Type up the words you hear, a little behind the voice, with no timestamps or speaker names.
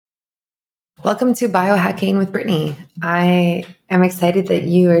Welcome to Biohacking with Brittany. I am excited that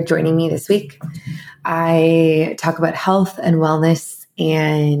you are joining me this week. I talk about health and wellness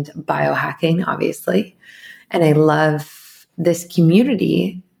and biohacking, obviously. And I love this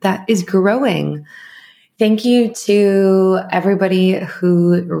community that is growing. Thank you to everybody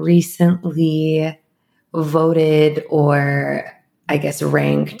who recently voted or I guess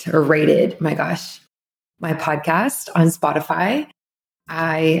ranked or rated, my podcast on Spotify.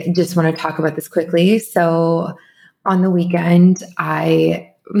 I just want to talk about this quickly. So on the weekend,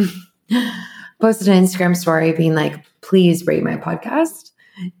 I posted an Instagram story being like, please rate my podcast.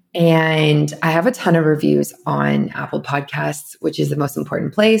 And I have a ton of reviews on Apple Podcasts, which is the most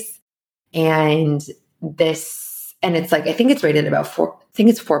important place. And it's like, I think it's rated about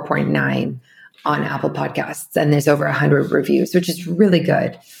 4.9 on Apple Podcasts. And there's over 100 reviews, which is really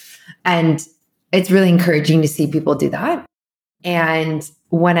good. And it's really encouraging to see people do that. And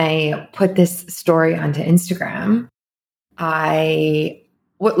when I put this story onto Instagram, I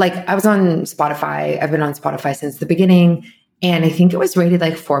was on Spotify. I've been on Spotify since the beginning. And I think it was rated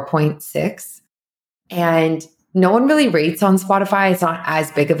like 4.6. And no one really rates on Spotify. It's not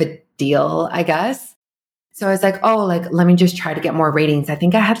as big of a deal, I guess. So I was like, let me just try to get more ratings. I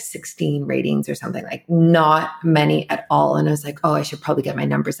think I had 16 ratings or something, like not many at all. And I was like, I should probably get my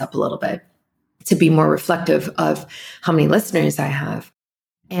numbers up a little bit to be more reflective of how many listeners I have.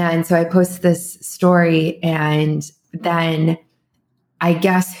 And so I posted this story, and then I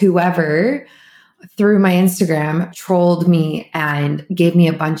guess whoever through my Instagram trolled me and gave me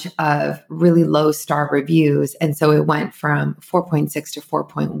a bunch of really low star reviews. And so it went from 4.6 to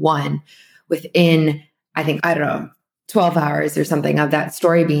 4.1 within, 12 hours or something of that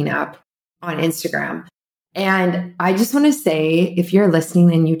story being up on Instagram. And I just want to say, if you're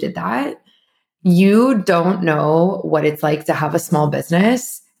listening and you did that, you don't know what it's like to have a small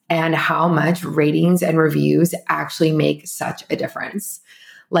business and how much ratings and reviews actually make such a difference.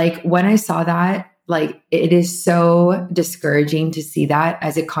 Like when I saw that, it is so discouraging to see that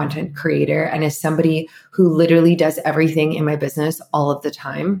as a content creator and as somebody who literally does everything in my business all of the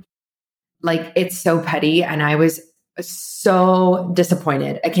time. It's so petty. And I was so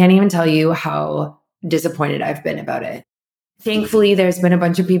disappointed. I can't even tell you how disappointed I've been about it. Thankfully, there's been a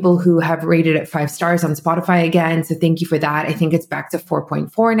bunch of people who have rated it 5 stars on Spotify again. So thank you for that. I think it's back to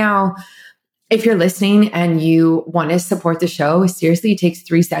 4.4 now. If you're listening and you want to support the show, seriously, it takes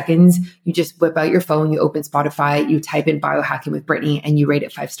 3 seconds. You just whip out your phone, you open Spotify, you type in Biohacking with Brittany, and you rate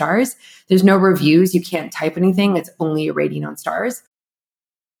it 5 stars. There's no reviews. You can't type anything. It's only a rating on stars.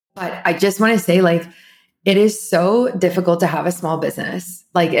 But I just want to say, it is so difficult to have a small business.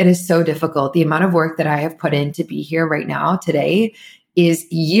 It is so difficult. The amount of work that I have put in to be here right now today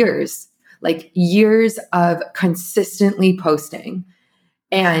is years of consistently posting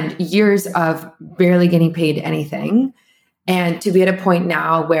and years of barely getting paid anything. And to be at a point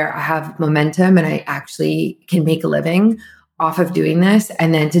now where I have momentum and I actually can make a living off of doing this,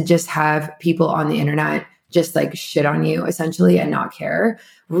 and then to just have people on the internet just shit on you essentially and not care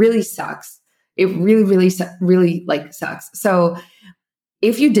really sucks. It really, really sucks. So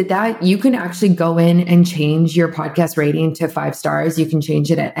if you did that, you can actually go in and change your podcast rating to 5 stars. You can change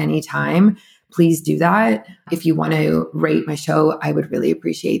it at any time. Please do that. If you want to rate my show, I would really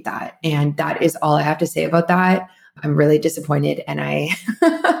appreciate that. And that is all I have to say about that. I'm really disappointed and I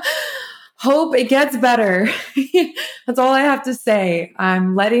hope it gets better. That's all I have to say.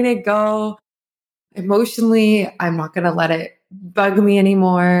 I'm letting it go. Emotionally, I'm not going to let it bug me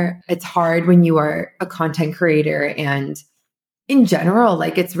anymore. It's hard when you are a content creator, and in general,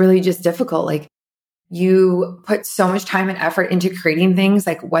 it's really just difficult. You put so much time and effort into creating things,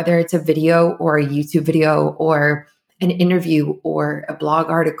 whether it's a video or a YouTube video or an interview or a blog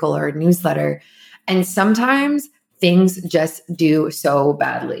article or a newsletter. And sometimes things just do so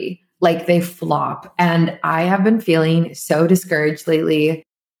badly, they flop. And I have been feeling so discouraged lately.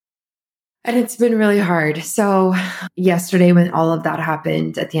 And it's been really hard. So yesterday when all of that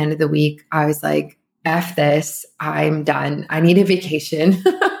happened at the end of the week, I was like, F this, I'm done. I need a vacation.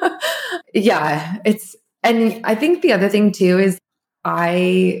 And I think the other thing too is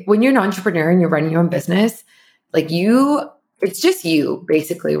when you're an entrepreneur and you're running your own business, it's just you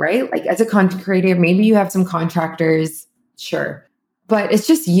basically, right? As a content creator, maybe you have some contractors, sure, but it's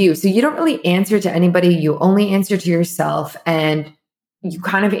just you. So you don't really answer to anybody. You only answer to yourself, and you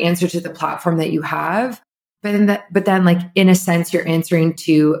kind of answer to the platform that you have. But then in a sense, you're answering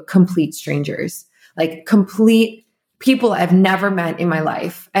to complete strangers, complete people I've never met in my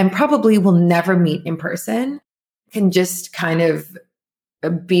life and probably will never meet in person, can just kind of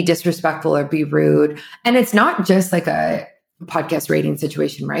be disrespectful or be rude. And it's not just podcast rating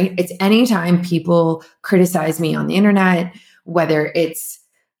situation, right? It's anytime people criticize me on the internet, whether it's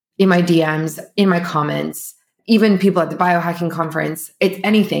in my DMs, in my comments, even people at the biohacking conference, it's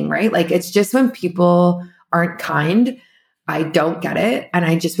anything, right? Like it's just when people aren't kind, I don't get it. And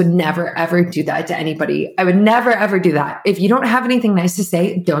I just would never, ever do that to anybody. I would never, ever do that. If you don't have anything nice to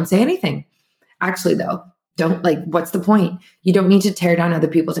say, don't say anything. Actually, though, don't what's the point? You don't need to tear down other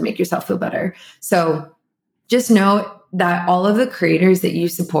people to make yourself feel better. So just know that all of the creators that you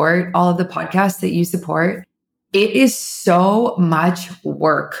support, all of the podcasts that you support, it is so much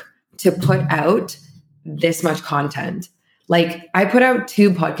work to put out this much content. Like I put out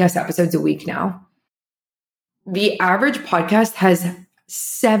 2 podcast episodes a week now. The average podcast has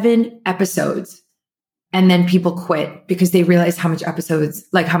 7 episodes, and then people quit because they realize how much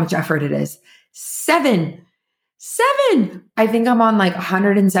effort it is. 7. I think I'm on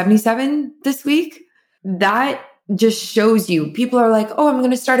 177 this week. That just shows you people are like, oh, I'm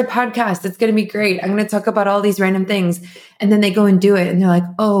going to start a podcast. It's going to be great. I'm going to talk about all these random things. And then they go and do it. And they're like,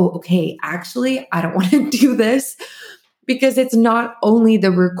 oh, okay, actually, I don't want to do this because it's not only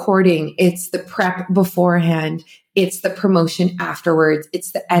the recording, it's the prep beforehand. It's the promotion afterwards.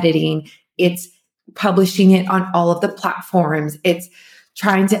 It's the editing. It's publishing it on all of the platforms. It's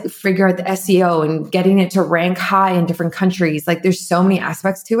trying to figure out the SEO and getting it to rank high in different countries. There's so many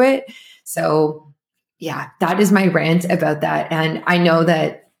aspects to it. So yeah, that is my rant about that. And I know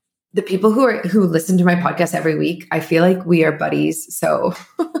that the people who listen to my podcast every week, I feel like we are buddies. So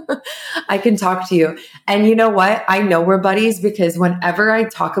I can talk to you. And you know what? I know we're buddies because whenever I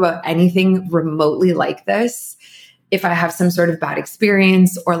talk about anything remotely like this, if I have some sort of bad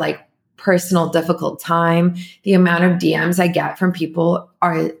experience or personal difficult time, the amount of DMs I get from people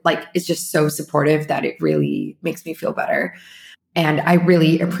are it's just so supportive that it really makes me feel better. And I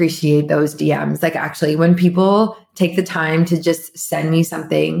really appreciate those DMs. Actually, when people take the time to just send me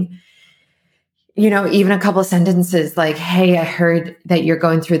something, even a couple of sentences hey, I heard that you're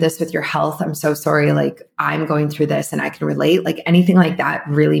going through this with your health. I'm so sorry. I'm going through this and I can relate. Anything like that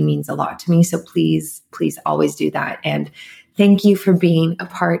really means a lot to me. So please, please always do that. And thank you for being a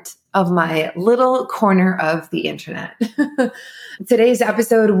part of my little corner of the internet. Today's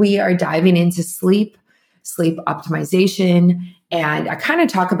episode, we are diving into sleep optimization. And I kind of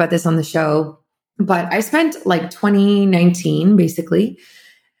talk about this on the show, but I spent 2019 basically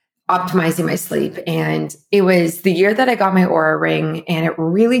optimizing my sleep. And it was the year that I got my Aura ring. And it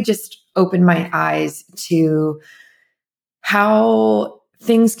really just opened my eyes to how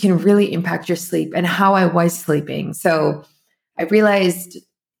things can really impact your sleep and how I was sleeping. So I realized,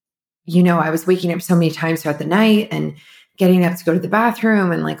 I was waking up so many times throughout the night and getting up to go to the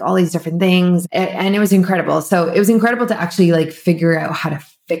bathroom and all these different things. And it was incredible. So it was incredible to actually figure out how to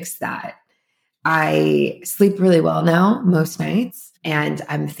fix that. I sleep really well now, most nights, and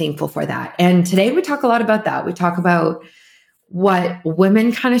I'm thankful for that. And today we talk a lot about that. We talk about what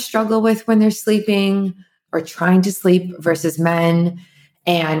women kind of struggle with when they're sleeping or trying to sleep versus men.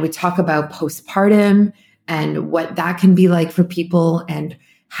 And we talk about postpartum and what that can be like for people and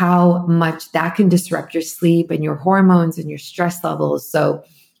how much that can disrupt your sleep and your hormones and your stress levels. So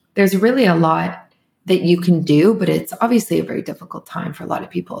there's really a lot that you can do, but it's obviously a very difficult time for a lot of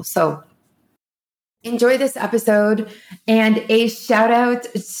people. So enjoy this episode, and a shout out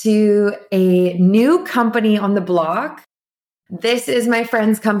to a new company on the block. This is my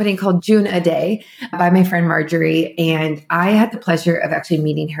friend's company called June a Day by my friend Marjorie. And I had the pleasure of actually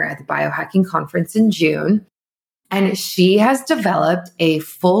meeting her at the biohacking conference in June. And she has developed a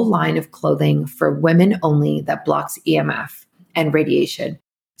full line of clothing for women only that blocks EMF and radiation.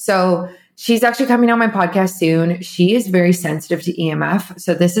 So she's actually coming on my podcast soon. She is very sensitive to EMF.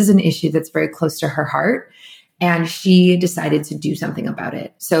 So this is an issue that's very close to her heart. And she decided to do something about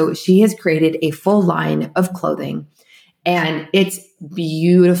it. So she has created a full line of clothing, and it's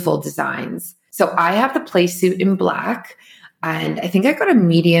beautiful designs. So I have the play suit in black. And I think I got a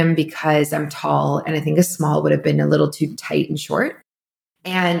medium because I'm tall, and I think a small would have been a little too tight and short.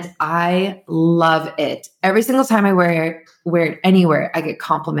 And I love it. Every single time I wear it anywhere, I get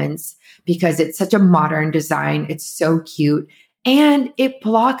compliments because it's such a modern design. It's so cute, and it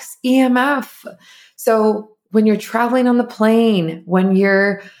blocks EMF. So when you're traveling on the plane, when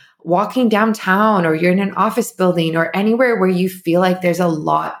you're walking downtown, or you're in an office building, or anywhere where you feel like there's a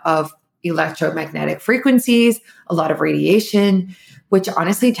lot of electromagnetic frequencies, a lot of radiation, which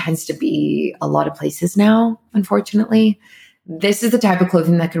honestly tends to be a lot of places now, unfortunately. This is the type of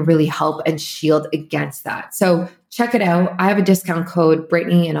clothing that can really help and shield against that. So check it out. I have a discount code,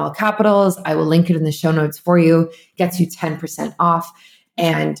 Brittany, in all capitals. I will link it in the show notes for you. Gets you 10% off.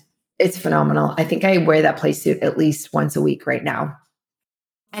 And It's phenomenal. I think I wear that play suit at least once a week right now.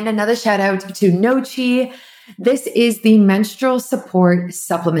 And another shout out to No Chi. This is the menstrual support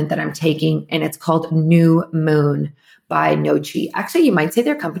supplement that I'm taking, and it's called New Moon by No Chi. Actually, you might say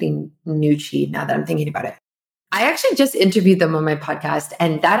their company New Chi now that I'm thinking about it. I actually just interviewed them on my podcast,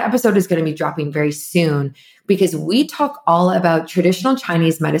 and that episode is going to be dropping very soon because we talk all about traditional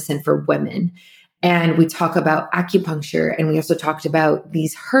Chinese medicine for women. And we talk about acupuncture, and we also talked about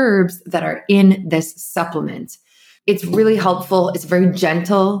these herbs that are in this supplement. It's really helpful. It's very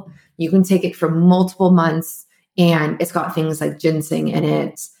gentle. You can take it for multiple months, and it's got things like ginseng in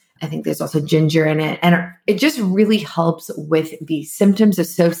it. I think there's also ginger in it. And it just really helps with the symptoms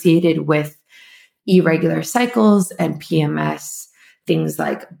associated with irregular cycles and PMS, things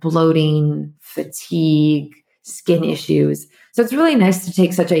like bloating, fatigue, skin issues. So it's really nice to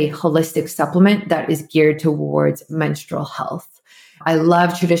take such a holistic supplement that is geared towards menstrual health. I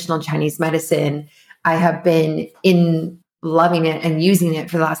love traditional Chinese medicine. I have been loving it and using it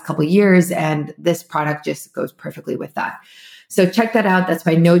for the last couple of years, and this product just goes perfectly with that. So check that out. That's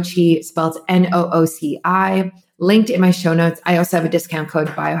by No Chi, spelled Nooci, linked in my show notes. I also have a discount code,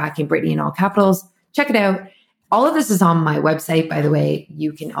 Biohacking Brittany, in all capitals. Check it out. All of this is on my website, by the way.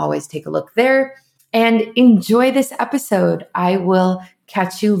 You can always take a look there and enjoy this episode. I will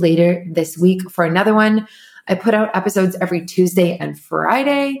catch you later this week for another one. I put out episodes every Tuesday and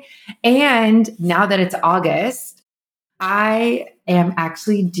Friday. And now that it's August, I am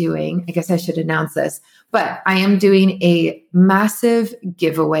actually doing, I guess I should announce this, but I am doing a massive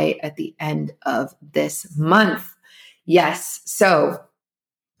giveaway at the end of this month. Yes. So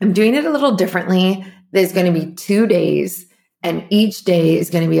I'm doing it a little differently. There's going to be 2 days, and each day is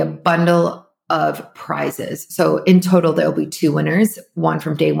going to be a bundle of prizes. So in total, there'll be 2 winners, one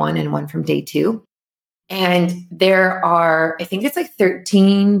from day 1 and one from day 2. And there are, I think it's like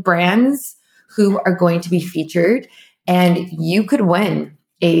 13 brands who are going to be featured. And you could win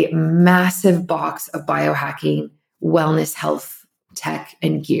a massive box of biohacking, wellness, health, tech,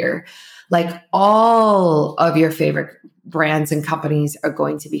 and gear. Like all of your favorite brands and companies are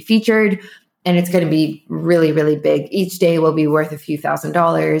going to be featured. And it's going to be really, really big. Each day will be worth a few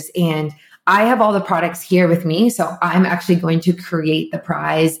 $1,000s. And I have all the products here with me. So I'm actually going to create the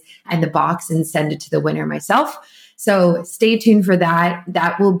prize and the box and send it to the winner myself. So stay tuned for that.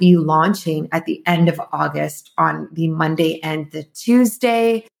 That will be launching at the end of August on the Monday and the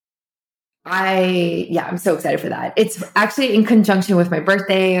Tuesday. I'm so excited for that. It's actually in conjunction with my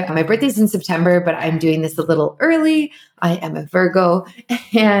birthday. My birthday's in September, but I'm doing this a little early. I am a Virgo,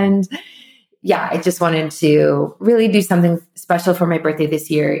 and I just wanted to really do something special for my birthday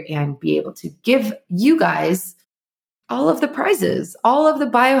this year and be able to give you guys all of the prizes, all of the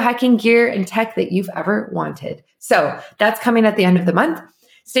biohacking gear and tech that you've ever wanted. So that's coming at the end of the month.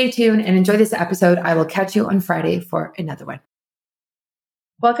 Stay tuned and enjoy this episode. I will catch you on Friday for another one.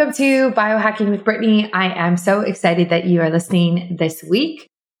 Welcome to Biohacking with Brittany. I am so excited that you are listening this week.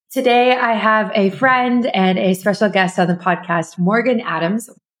 Today, I have a friend and a special guest on the podcast, Morgan Adams.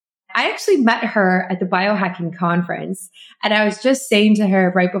 I actually met her at the biohacking conference, and I was just saying to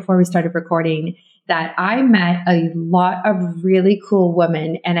her right before we started recording that I met a lot of really cool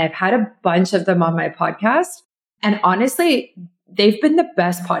women, and I've had a bunch of them on my podcast. And honestly, they've been the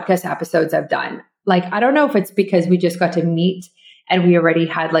best podcast episodes I've done. Like, I don't know if it's because we just got to meet and we already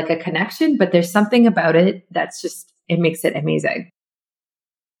had like a connection, but there's something about it that's just, it makes it amazing.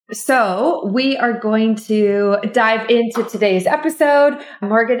 So we are going to dive into today's episode.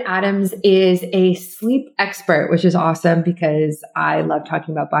 Morgan Adams is a sleep expert, which is awesome because I love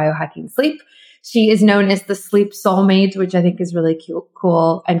talking about biohacking sleep. She is known as the sleep soulmate, which I think is really cute,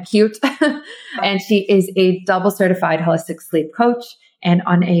 cool and cute. And she is a double certified holistic sleep coach and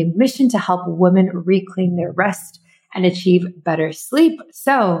on a mission to help women reclaim their rest and achieve better sleep.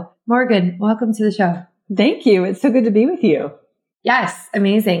 So Morgan, welcome to the show. Thank you. It's so good to be with you. Yes.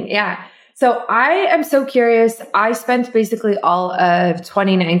 Amazing. Yeah. So I am so curious. I spent basically all of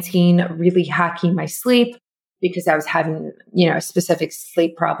 2019 really hacking my sleep because I was having, specific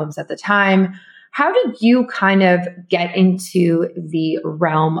sleep problems at the time. How did you kind of get into the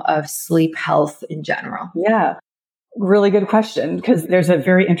realm of sleep health in general? Yeah, really good question because there's a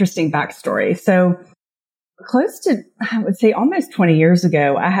very interesting backstory. So close to, I would say almost 20 years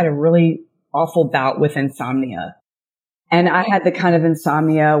ago, I had a really awful bout with insomnia. And I had the kind of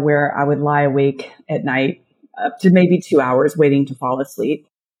insomnia where I would lie awake at night up to maybe 2 hours waiting to fall asleep.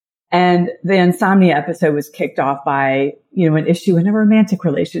 And the insomnia episode was kicked off by, an issue in a romantic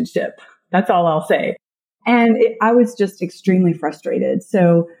relationship. That's all I'll say. And I was just extremely frustrated.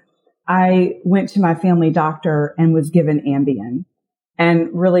 So I went to my family doctor and was given Ambien. and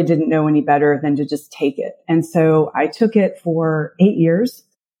really didn't know any better than to just take it. And so I took it for 8 years,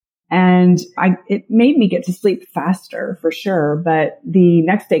 and it made me get to sleep faster for sure. But the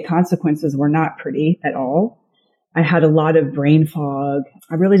next day consequences were not pretty at all. I had a lot of brain fog.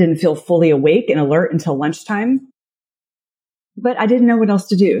 I really didn't feel fully awake and alert until lunchtime, but I didn't know what else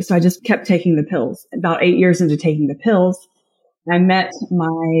to do. So I just kept taking the pills. About 8 years into taking the pills, I met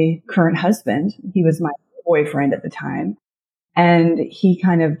my current husband. He was my boyfriend at the time. And he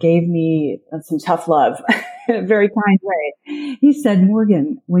kind of gave me some tough love in a very kind way. He said,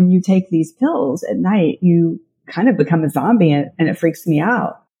 Morgan, when you take these pills at night, you kind of become a zombie, and it freaks me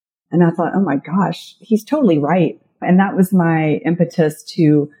out. And I thought, oh my gosh, he's totally right. And that was my impetus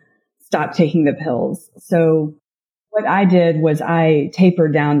to stop taking the pills. So what I did was I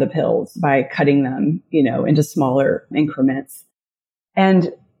tapered down the pills by cutting them, into smaller increments.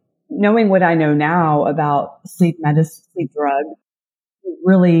 And knowing what I know now about sleep medicine, sleep drug, you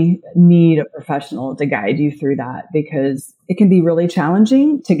really need a professional to guide you through that, because it can be really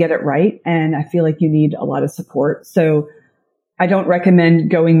challenging to get it right. And I feel like you need a lot of support. So I don't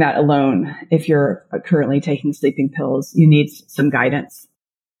recommend going that alone. If you're currently taking sleeping pills, you need some guidance.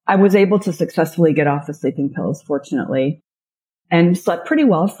 I was able to successfully get off the sleeping pills, fortunately, and slept pretty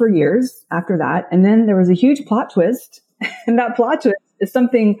well for years after that. And then there was a huge plot twist. And that plot twist is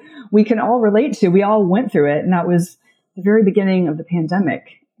something we can all relate to. We all went through it. And that was the very beginning of the pandemic,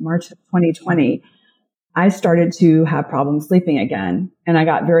 March of 2020. I started to have problems sleeping again. And I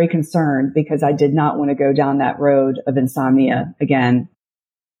got very concerned because I did not want to go down that road of insomnia again.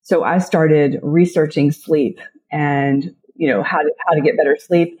 So I started researching sleep and, how to get better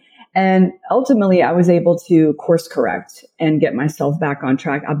sleep. And ultimately I was able to course correct and get myself back on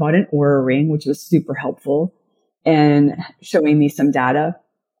track. I bought an Oura ring, which was super helpful and showing me some data.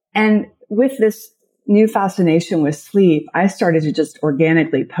 And with this new fascination with sleep, I started to just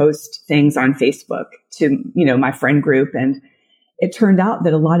organically post things on Facebook to, my friend group. And it turned out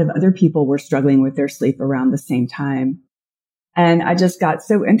that a lot of other people were struggling with their sleep around the same time. And I just got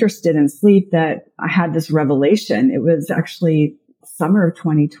so interested in sleep that I had this revelation. It was actually summer of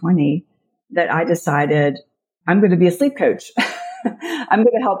 2020 that I decided I'm going to be a sleep coach. I'm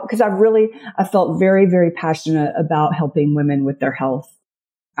going to help, because I felt very, very passionate about helping women with their health.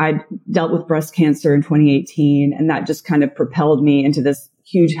 I dealt with breast cancer in 2018, and that just kind of propelled me into this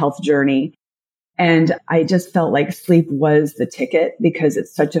huge health journey. And I just felt like sleep was the ticket, because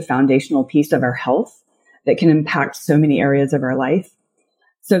it's such a foundational piece of our health that can impact so many areas of our life.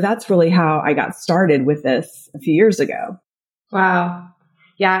 So that's really how I got started with this a few years ago. Wow.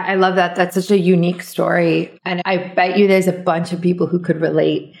 Yeah, I love that. That's such a unique story. And I bet you there's a bunch of people who could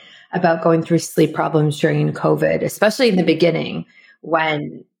relate about going through sleep problems during COVID, especially in the beginning,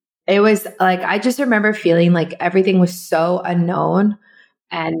 when it was like, I just remember feeling like everything was so unknown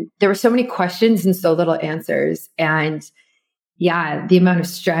and there were so many questions and so little answers. And yeah, the amount of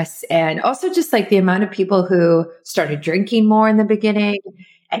stress, and also just like the amount of people who started drinking more in the beginning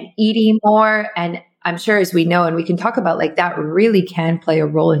and eating more. And I'm sure, as we know, and we can talk about, like, that really can play a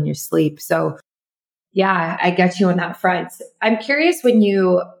role in your sleep. So yeah, I get you on that front. I'm curious, when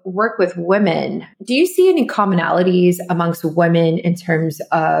you work with women, do you see any commonalities amongst women in terms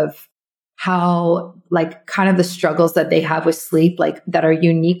of how, like, kind of the struggles that they have with sleep, like, that are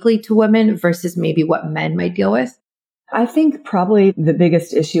uniquely to women versus maybe what men might deal with? I think probably the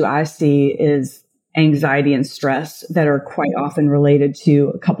biggest issue I see is anxiety and stress that are quite often related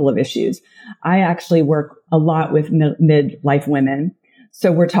to a couple of issues. I actually work a lot with midlife women.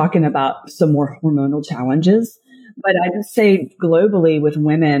 So we're talking about some more hormonal challenges. But I would say globally with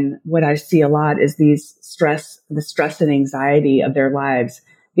women, what I see a lot is the stress and anxiety of their lives,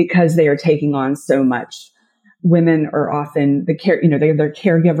 because they are taking on so much. Women are often they're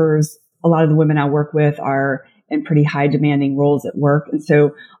caregivers. A lot of the women I work with are in pretty high demanding roles at work. And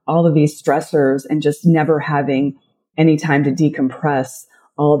so all of these stressors and just never having any time to decompress,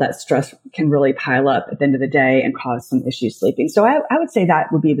 all of that stress can really pile up at the end of the day and cause some issues sleeping. So I would say that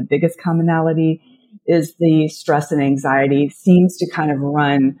would be the biggest commonality, is the stress and anxiety seems to kind of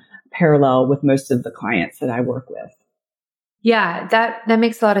run parallel with most of the clients that I work with. Yeah, that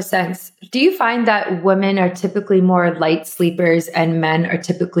makes a lot of sense. Do you find that women are typically more light sleepers and men are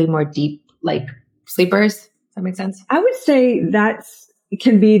typically more deep, like, sleepers? Does that make sense? I would say that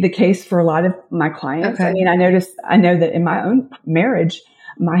can be the case for a lot of my clients. Okay. I mean, I know that in my own marriage,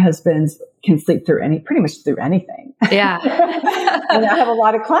 my husbands can sleep through pretty much through anything. Yeah. And I have a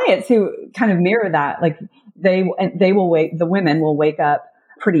lot of clients who kind of mirror that. Like the women will wake up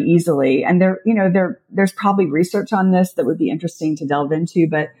pretty easily. And there's probably research on this that would be interesting to delve into,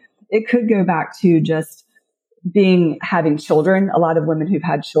 but it could go back to just having children. A lot of women who've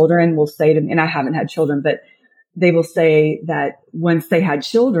had children will say to me, and I haven't had children, but they will say that once they had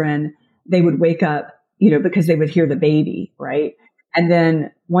children, they would wake up, because they would hear the baby, right? And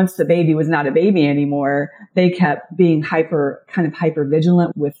then once the baby was not a baby anymore, they kept being hyper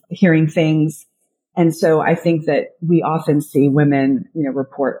vigilant with hearing things. And so I think that we often see women,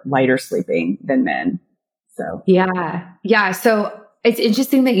 report lighter sleeping than men. So. Yeah. Yeah. So it's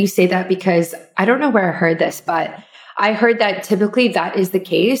interesting that you say that, because I don't know where I heard this, but I heard that typically that is the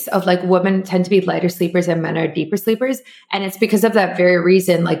case of like women tend to be lighter sleepers and men are deeper sleepers. And it's because of that very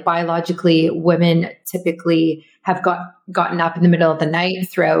reason, like biologically, women typically have gotten up in the middle of the night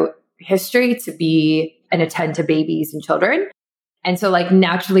throughout history to be and attend to babies and children. And so like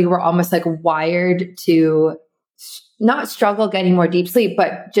naturally we're almost like wired to not struggle getting more deep sleep,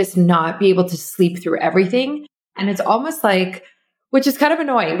 but just not be able to sleep through everything. And it's almost like, which is kind of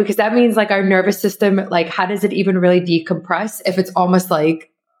annoying, because that means like our nervous system, like how does it even really decompress if it's almost like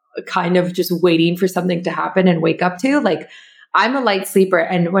kind of just waiting for something to happen and wake up to? Like I'm a light sleeper,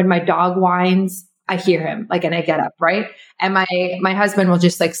 and when my dog whines, I hear him, like, and I get up, right? And my husband will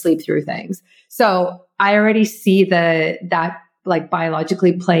just like sleep through things. So I already see that like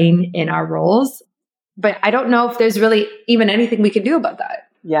biologically playing in our roles, but I don't know if there's really even anything we can do about that.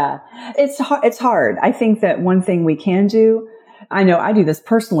 Yeah, it's hard. I think that one thing we can do, I know I do this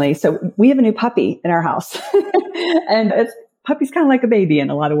personally. So we have a new puppy in our house and puppy's kind of like a baby in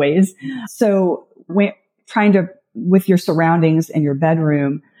a lot of ways. So when trying to, with your surroundings and your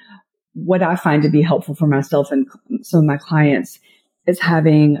bedroom, what I find to be helpful for myself and some of my clients is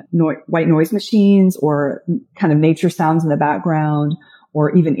having white noise machines or kind of nature sounds in the background,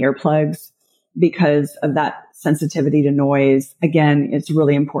 or even earplugs, because of that sensitivity to noise. Again, it's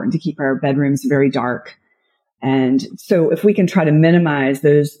really important to keep our bedrooms very dark. And so if we can try to minimize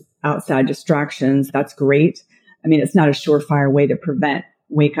those outside distractions, that's great. I mean, it's not a surefire way to prevent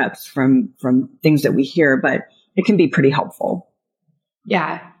wake ups from things that we hear, but it can be pretty helpful.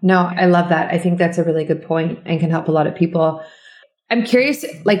 Yeah, no, I love that. I think that's a really good point and can help a lot of people. I'm curious,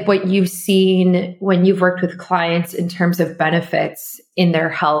 like what you've seen when you've worked with clients in terms of benefits in their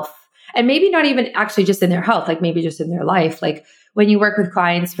health, and maybe not even actually just in their health, like maybe just in their life. Like when you work with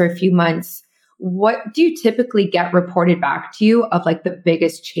clients for a few months, what do you typically get reported back to you of like the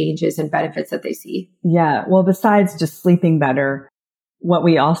biggest changes and benefits that they see? Yeah, well, besides just sleeping better, what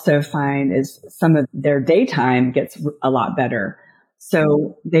we also find is some of their daytime gets a lot better.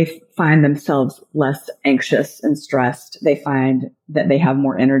 So they find themselves less anxious and stressed. They find that they have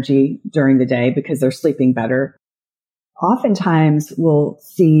more energy during the day because they're sleeping better. Oftentimes we'll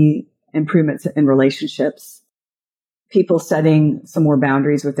see improvements in relationships, people setting some more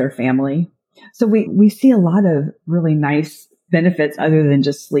boundaries with their family. So we see a lot of really nice benefits other than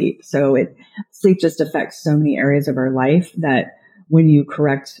just sleep. So sleep just affects so many areas of our life that when you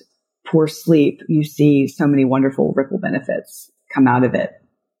correct poor sleep, you see so many wonderful ripple benefits come out of it.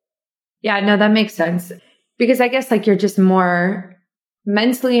 Yeah, no, that makes sense. Because I guess like you're just more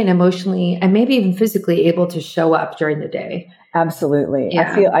mentally and emotionally and maybe even physically able to show up during the day. Absolutely.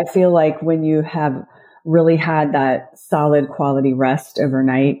 Yeah. I feel like when you have really had that solid quality rest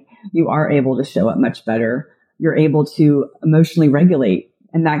overnight, you are able to show up much better. You're able to emotionally regulate,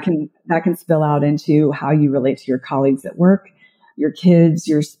 and that can spill out into how you relate to your colleagues at work, your kids,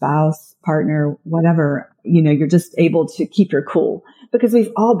 your spouse, partner, whatever. You're just able to keep your cool, because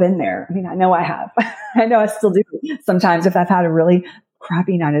we've all been there. I mean, I know I have. I know I still do. Sometimes if I've had a really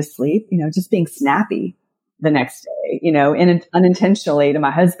crappy night of sleep, just being snappy the next day, and unintentionally to my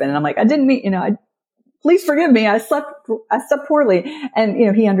husband. And I'm like, I didn't mean, please forgive me. I slept poorly.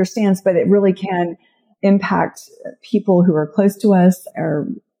 And, he understands, but it really can impact people who are close to us, our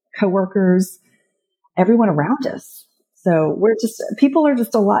coworkers, everyone around us. So people are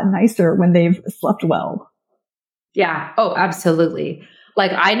just a lot nicer when they've slept well. Yeah. Oh, absolutely.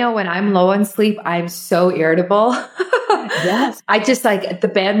 Like I know when I'm low on sleep, I'm so irritable. Yes. I just like the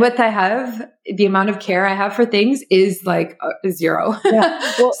bandwidth I have, the amount of care I have for things is like zero.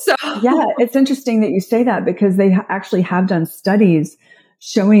 Yeah. Well, yeah, it's interesting that you say that, because they actually have done studies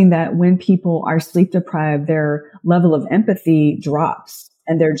showing that when people are sleep deprived, their level of empathy drops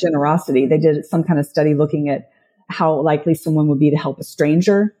and their generosity. They did some kind of study looking at how likely someone would be to help a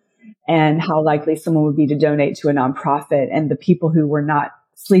stranger and how likely someone would be to donate to a nonprofit. And the people who were not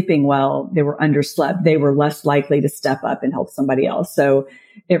sleeping well, they were underslept, they were less likely to step up and help somebody else. So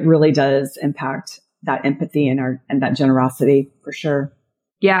it really does impact that empathy and that generosity for sure.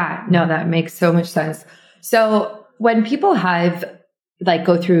 Yeah, no, that makes so much sense. So when people have like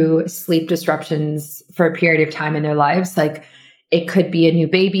go through sleep disruptions for a period of time in their lives, like It could be a new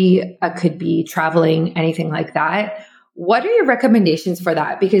baby, it could be traveling, anything like that. What are your recommendations for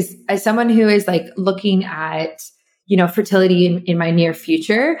that? Because as someone who is like looking at, fertility in my near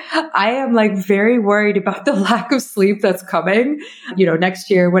future, I am like very worried about the lack of sleep that's coming, next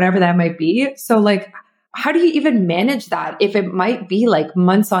year, whenever that might be. So like, how do you even manage that if it might be like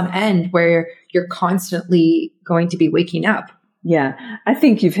months on end where you're constantly going to be waking up? Yeah, I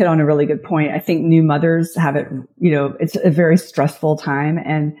think you've hit on a really good point. I think new mothers have it, it's a very stressful time.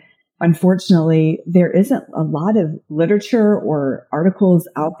 And unfortunately, there isn't a lot of literature or articles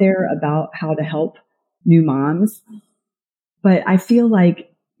out there about how to help new moms. But I feel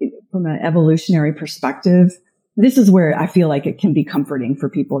like from an evolutionary perspective, this is where I feel like it can be comforting for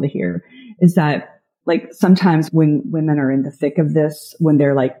people to hear, is that like sometimes when women are in the thick of this, when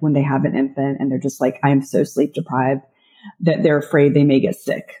they have an infant and they're just like, I am so sleep deprived, that they're afraid they may get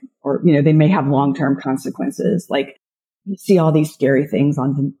sick or, they may have long-term consequences. Like you see all these scary things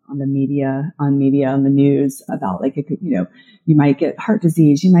on the media, on the news about like, it could, you might get heart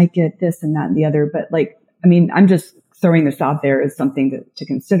disease, you might get this and that and the other. But like, I'm just throwing this out there as something to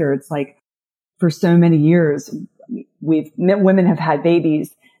consider. It's like for so many years, women have had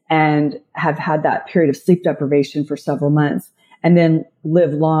babies and have had that period of sleep deprivation for several months and then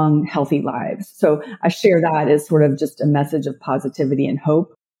live long, healthy lives. So I share that as sort of just a message of positivity and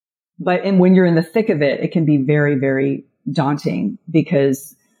hope. And when you're in the thick of it, it can be very, very daunting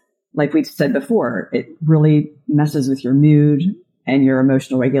because like we said before, it really messes with your mood and your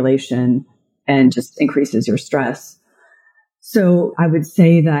emotional regulation and just increases your stress. So I would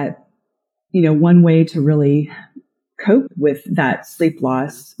say that, one way to really cope with that sleep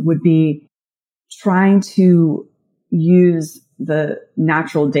loss would be trying to use the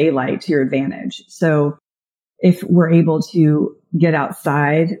natural daylight to your advantage. So if we're able to get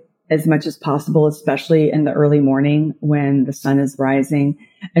outside as much as possible, especially in the early morning when the sun is rising,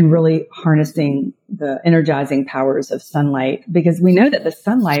 and really harnessing the energizing powers of sunlight, because we know that the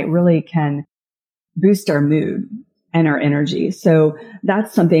sunlight really can boost our mood and our energy. So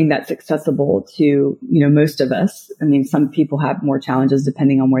that's something that's accessible to, most of us. Some people have more challenges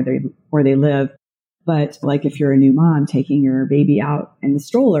depending on where they live. But like if you're a new mom, taking your baby out in the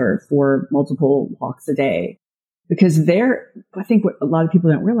stroller for multiple walks a day, because I think what a lot of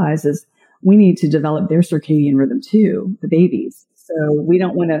people don't realize is we need to develop their circadian rhythm too, the babies. So we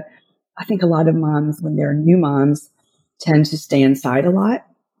don't want to, I think a lot of moms, when they're new moms, tend to stay inside a lot,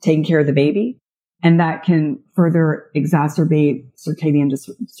 taking care of the baby. And that can further exacerbate circadian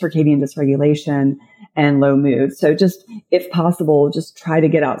dysregulation and low mood. So just, if possible, just try to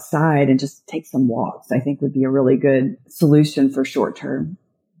get outside and just take some walks, I think would be a really good solution for short term.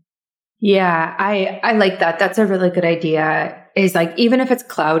 Yeah, I like that. That's a really good idea. Is like, even if it's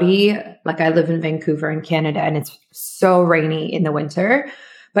cloudy, like I live in Vancouver in Canada and it's so rainy in the winter,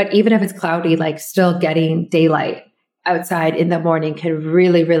 but even if it's cloudy, like still getting daylight outside in the morning can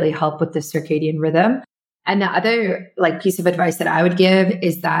really, really help with the circadian rhythm. And the other like piece of advice that I would give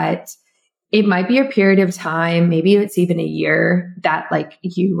is that it might be a period of time, maybe it's even a year, that like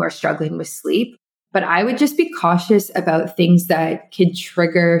you are struggling with sleep. But I would just be cautious about things that could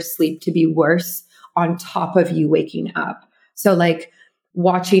trigger sleep to be worse on top of you waking up. So like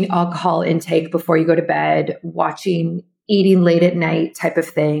watching alcohol intake before you go to bed, eating late at night type of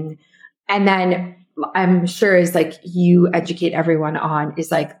thing. And then I'm sure is like you educate everyone on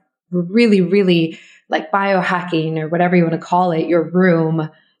is like really, really like biohacking or whatever you want to call it, your room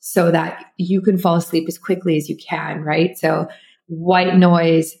so that you can fall asleep as quickly as you can, right? So white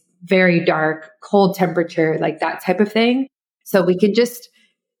noise, very dark, cold temperature, like that type of thing. So we can just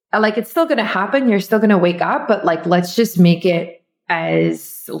like, it's still going to happen. You're still going to wake up, but like, let's just make it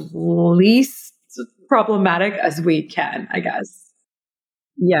as least problematic as we can, I guess.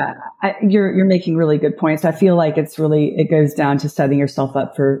 Yeah, you're making really good points. I feel like it goes down to setting yourself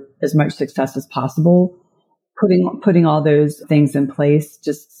up for as much success as possible, putting all those things in place,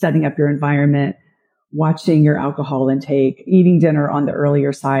 just setting up your environment, watching your alcohol intake, eating dinner on the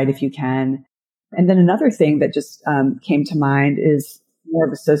earlier side if you can. And then another thing that just came to mind is more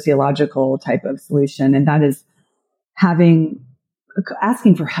of a sociological type of solution, and that is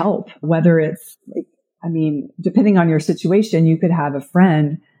asking for help, whether it's like, depending on your situation, you could have a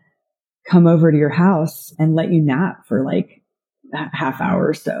friend come over to your house and let you nap for like a half hour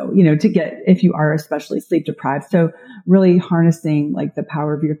or so, if you are especially sleep deprived. So really harnessing like the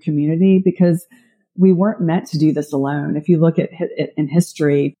power of your community, because we weren't meant to do this alone. If you look at it in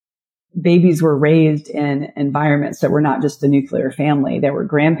history, babies were raised in environments that were not just a nuclear family. There were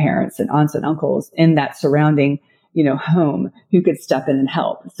grandparents and aunts and uncles in that surrounding home who could step in and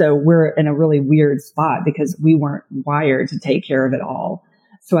help. So we're in a really weird spot because we weren't wired to take care of it all.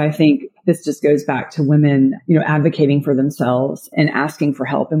 So I think this just goes back to women, advocating for themselves and asking for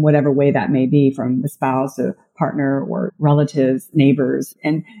help in whatever way that may be, from the spouse, a partner, or relatives, neighbors.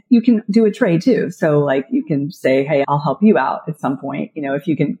 And you can do a trade too. So like you can say, hey, I'll help you out at some point. If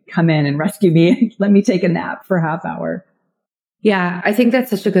you can come in and rescue me and let me take a nap for a half hour. Yeah, I think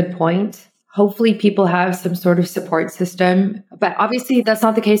that's such a good point. Hopefully people have some sort of support system, but obviously that's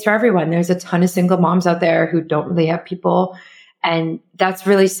not the case for everyone. There's a ton of single moms out there who don't really have people. And that's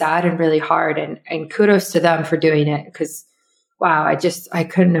really sad and really hard. And kudos to them for doing it, because wow, I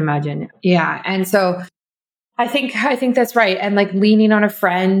couldn't imagine. Yeah. And so I think that's right. And like leaning on a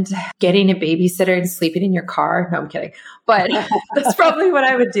friend, getting a babysitter and sleeping in your car. No, I'm kidding. But that's probably what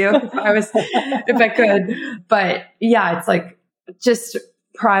I would do if I could. But yeah, it's like just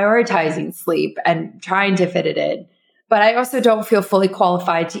prioritizing sleep and trying to fit it in. But I also don't feel fully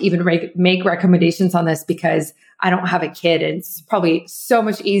qualified to even make recommendations on this because I don't have a kid. And it's probably so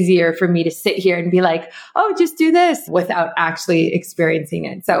much easier for me to sit here and be like, oh, just do this without actually experiencing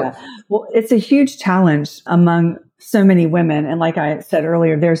it. So, yeah. Well, it's a huge challenge among so many women. And like I said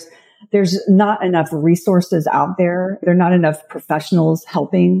earlier, there's not enough resources out there. There are not enough professionals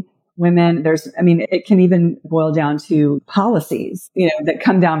helping women. It can even boil down to policies, that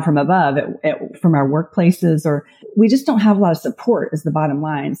come down from above from our workplaces, or we just don't have a lot of support is the bottom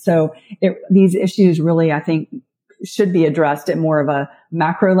line. So these issues really, I think, should be addressed at more of a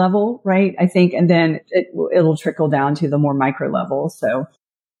macro level, right? I think, and then it'll trickle down to the more micro level. So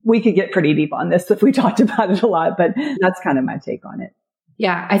we could get pretty deep on this if we talked about it a lot, but that's kind of my take on it.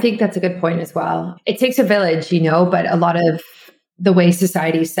 Yeah, I think that's a good point as well. It takes a village, but a lot of the way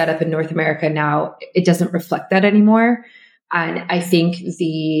society is set up in North America now, it doesn't reflect that anymore. And I think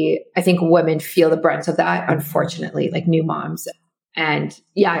women feel the brunt of that, unfortunately, like new moms. And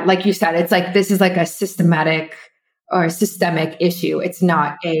yeah, like you said, it's like, this is like a systemic issue. It's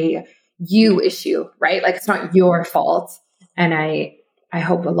not a you issue, right? Like it's not your fault. And I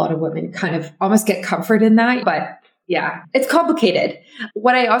hope a lot of women kind of almost get comfort in that, but yeah, it's complicated.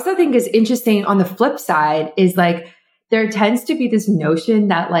 What I also think is interesting on the flip side is like, there tends to be this notion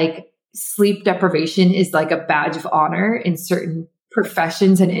that like sleep deprivation is like a badge of honor in certain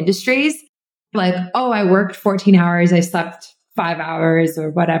professions and industries. Like, oh, I worked 14 hours, I slept 5 hours or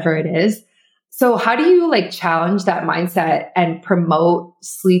whatever it is. So how do you like challenge that mindset and promote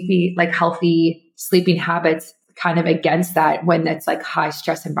healthy sleeping habits kind of against that when it's like high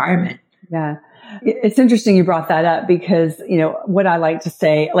stress environment? Yeah. It's interesting you brought that up because, what I like to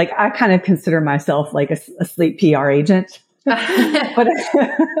say, like I kind of consider myself like a sleep PR agent, but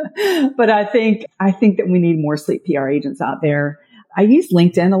I think that we need more sleep PR agents out there. I use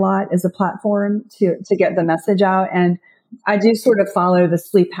LinkedIn a lot as a platform to get the message out. And I do sort of follow the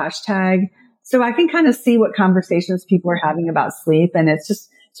sleep hashtag. So I can kind of see what conversations people are having about sleep. And it's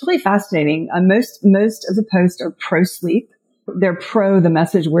really fascinating. Most of the posts are pro sleep. They're pro the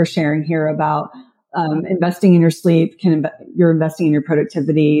message we're sharing here about investing in your sleep. You're investing in your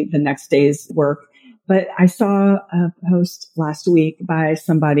productivity, the next day's work. But I saw a post last week by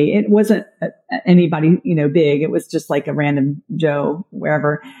somebody. It wasn't anybody, big. It was just like a random Joe,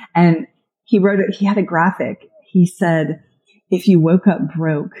 wherever. And he had a graphic. He said, if you woke up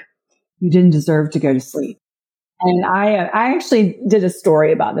broke, you didn't deserve to go to sleep. And I actually did a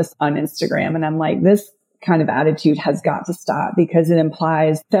story about this on Instagram. And I'm like, this kind of attitude has got to stop because it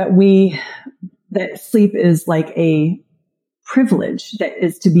implies that that sleep is like a privilege that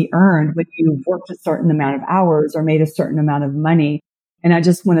is to be earned when you've worked a certain amount of hours or made a certain amount of money. And I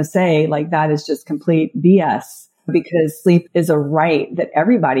just want to say like that is just complete BS because sleep is a right that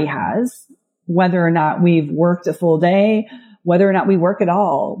everybody has, whether or not we've worked a full day, whether or not we work at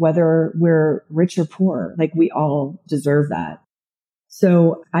all, whether we're rich or poor, like we all deserve that.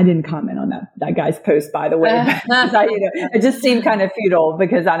 So I didn't comment on that guy's post, by the way. It just seemed kind of futile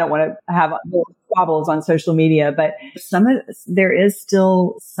because I don't want to have squabbles on social media. But there is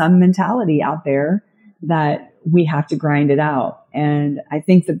still some mentality out there that we have to grind it out. And I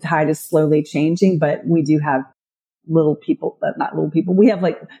think the tide is slowly changing, but we do have not little people. We have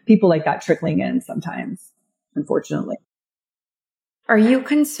like people like that trickling in sometimes, unfortunately. Are you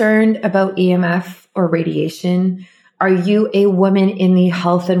concerned about EMF or radiation? Are you a woman in the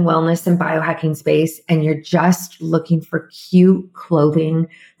health and wellness and biohacking space and you're just looking for cute clothing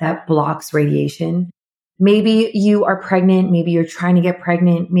that blocks radiation? Maybe you are pregnant. Maybe you're trying to get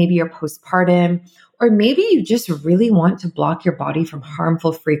pregnant. Maybe you're postpartum, or maybe you just really want to block your body from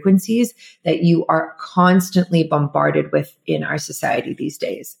harmful frequencies that you are constantly bombarded with in our society these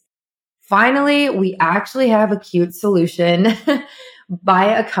days. Finally, we actually have a cute solution by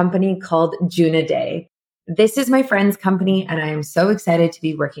a company called Day. This is my friend's company, and I am so excited to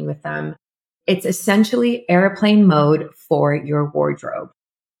be working with them. It's essentially airplane mode for your wardrobe.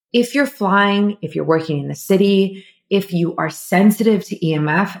 If you're flying, if you're working in the city, if you are sensitive to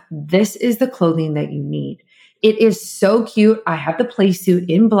EMF, this is the clothing that you need. It is so cute. I have the play suit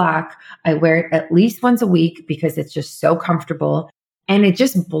in black. I wear it at least once a week because it's just so comfortable. And it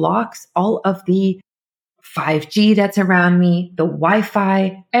just blocks all of the 5G that's around me, the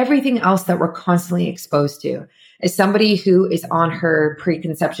Wi-Fi, everything else that we're constantly exposed to. As somebody who is on her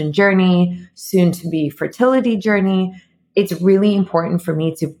preconception journey, soon to be fertility journey, it's really important for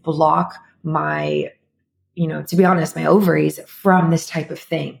me to block my, to be honest, my ovaries from this type of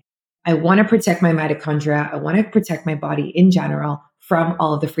thing. I want to protect my mitochondria. I want to protect my body in general from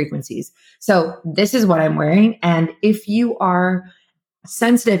all of the frequencies. So this is what I'm wearing. And if you are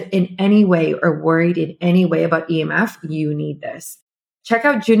sensitive in any way or worried in any way about EMF, you need this. Check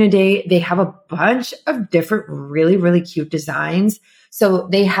out Day. They have a bunch of different really, really cute designs. So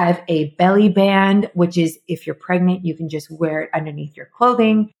they have a belly band, which is if you're pregnant, you can just wear it underneath your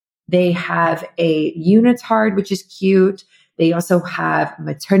clothing. They have a unitard, which is cute. They also have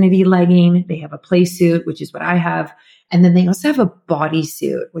maternity legging. They have a play suit, which is what I have. And then they also have a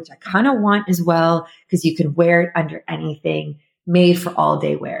bodysuit, which I kind of want as well, because you can wear it under anything, made for all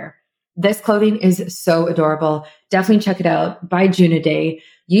day wear. This clothing is so adorable. Definitely check it out. Buy Day.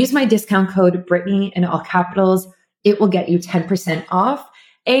 Use my discount code Brittany in all capitals. It will get you 10% off.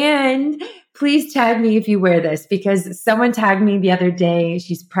 And please tag me if you wear this, because someone tagged me the other day.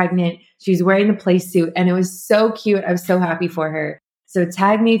 She's pregnant. She's wearing the play suit and it was so cute. I was so happy for her. So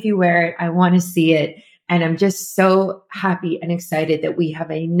tag me if you wear it. I want to see it. And I'm just so happy and excited that we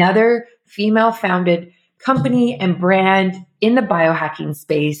have another female founded company and brand in the biohacking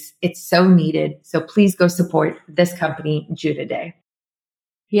space. It's so needed. So please go support this company, Day.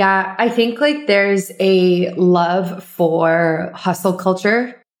 Yeah, I think like there's a love for hustle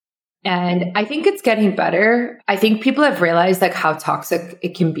culture. And I think it's getting better. I think people have realized like how toxic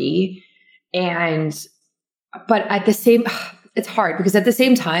it can be. But at the same, it's hard because at the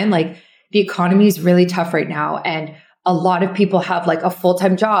same time, like the economy is really tough right now. And a lot of people have like a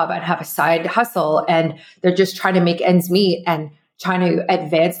full-time job and have a side hustle and they're just trying to make ends meet and trying to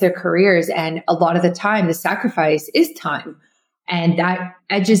advance their careers. And a lot of the time, the sacrifice is time. And that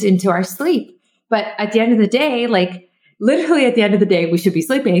edges into our sleep. But at the end of the day, like literally at the end of the day, we should be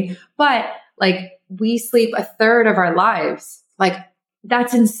sleeping. But like we sleep a third of our lives. Like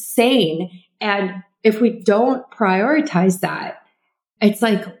that's insane. And if we don't prioritize that, it's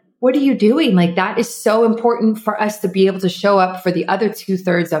like, what are you doing? Like that is so important for us to be able to show up for the other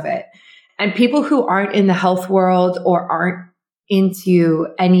 2/3 of it. And people who aren't in the health world or aren't into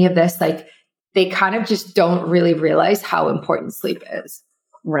any of this, like they kind of just don't really realize how important sleep is.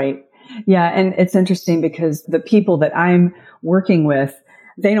 Right. Yeah. And it's interesting because the people that I'm working with,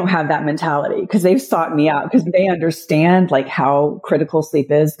 they don't have that mentality because they've sought me out because they understand like how critical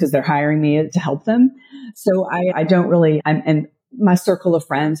sleep is because they're hiring me to help them. So I don't really, and my circle of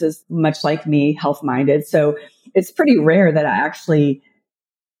friends is much like me, health minded. So it's pretty rare that I actually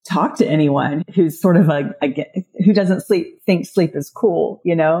talk to anyone who's sort of who doesn't think sleep is cool,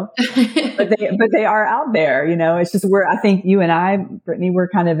 but they are out there, it's just I think you and I, Brittany, we're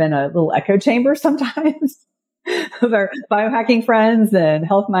kind of in a little echo chamber sometimes of our biohacking friends and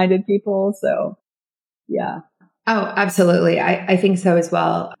health minded people. So yeah. Oh, absolutely. I think so as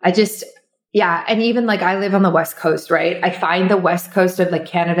well. Yeah. And even like I live on the West Coast, right? I find the West Coast of like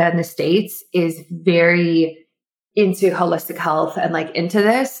Canada and the States is very into holistic health and like into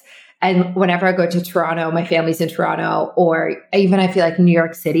this. And whenever I go to Toronto, my family's in Toronto, or even I feel like New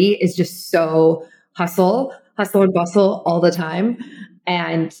York City is just so hustle and bustle all the time.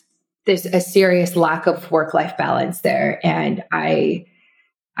 And there's a serious lack of work-life balance there. And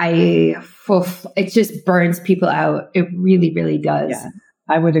it just burns people out. It really, really does. Yeah,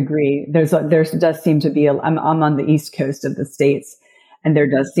 I would agree. There does seem to be, I'm on the East Coast of the States. And there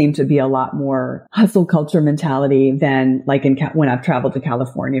does seem to be a lot more hustle culture mentality than like when I've traveled to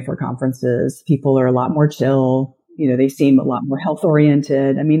California for conferences. People are a lot more chill. They seem a lot more health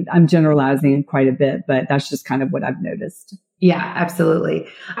oriented. I mean, I'm generalizing quite a bit, but that's just kind of what I've noticed. Yeah, absolutely.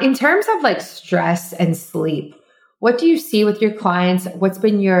 In terms of like stress and sleep, what do you see with your clients? What's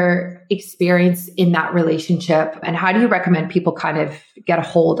been your experience in that relationship? And how do you recommend people kind of get a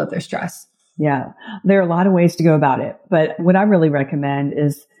hold of their stress? Yeah, there are a lot of ways to go about it. But what I really recommend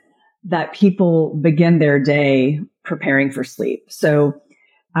is that people begin their day preparing for sleep. So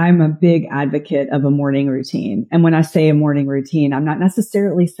I'm a big advocate of a morning routine. And when I say a morning routine, I'm not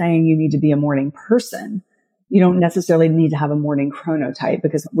necessarily saying you need to be a morning person. You don't necessarily need to have a morning chronotype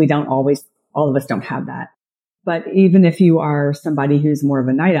because all of us don't have that. But even if you are somebody who's more of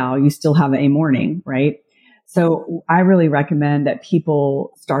a night owl, you still have a morning, right? So I really recommend that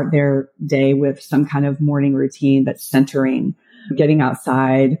people start their day with some kind of morning routine that's centering, getting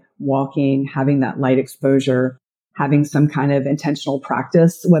outside, walking, having that light exposure, having some kind of intentional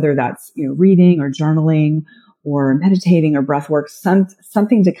practice, whether that's, reading or journaling or meditating or breath work,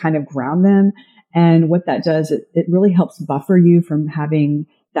 something to kind of ground them. And what that does, it really helps buffer you from having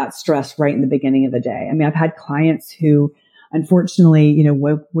that stress right in the beginning of the day. I mean, I've had clients who unfortunately,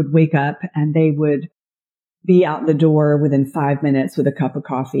 would wake up and they would be out the door within 5 minutes with a cup of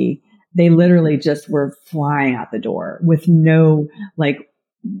coffee. They literally just were flying out the door with no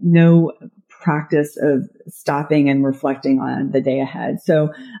practice of stopping and reflecting on the day ahead.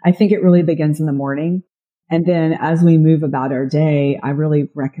 So I think it really begins in the morning. And then as we move about our day, I really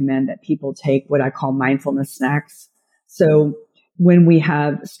recommend that people take what I call mindfulness snacks. So when we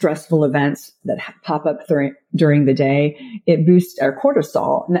have stressful events that pop up during the day, it boosts our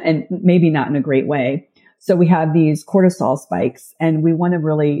cortisol, and maybe not in a great way. So we have these cortisol spikes, and we want to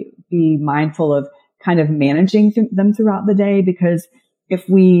really be mindful of kind of managing them throughout the day, because if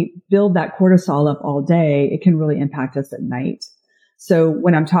we build that cortisol up all day, it can really impact us at night. So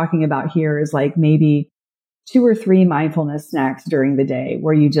what I'm talking about here is like maybe 2 or 3 mindfulness snacks during the day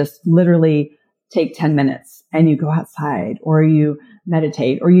where you just literally take 10 minutes and you go outside or you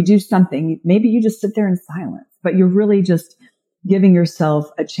meditate or you do something. Maybe you just sit there in silence, but you're really just giving yourself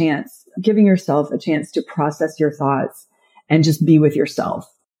a chance to process your thoughts and just be with yourself.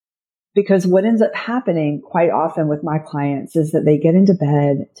 Because what ends up happening quite often with my clients is that they get into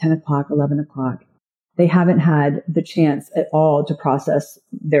bed 10 o'clock, 11 o'clock. They haven't had the chance at all to process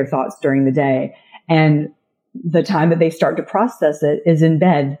their thoughts during the day. And the time that they start to process it is in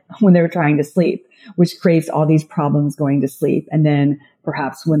bed when they're trying to sleep, which creates all these problems going to sleep. And then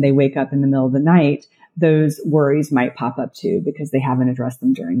perhaps when they wake up in the middle of the night, those worries might pop up too because they haven't addressed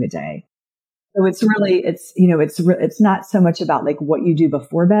them during the day. So it's not so much about like what you do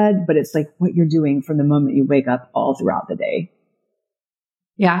before bed, but it's like what you're doing from the moment you wake up all throughout the day.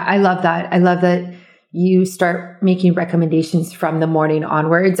 Yeah, I love that. I love that you start making recommendations from the morning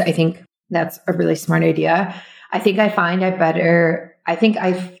onwards. I think that's a really smart idea. I think I find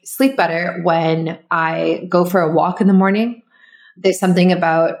I sleep better when I go for a walk in the morning. There's something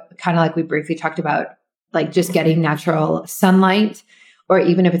about, kind of like we briefly talked about, like just getting natural sunlight, or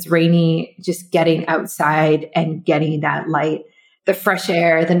even if it's rainy, just getting outside and getting that light, the fresh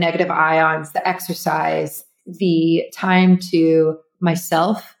air, the negative ions, the exercise, the time to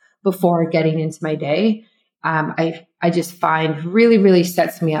myself before getting into my day. I just find really, really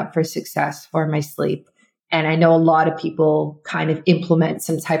sets me up for success for my sleep. And I know a lot of people kind of implement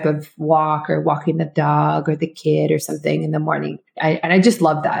some type of walk or walking the dog or the kid or something in the morning. And I just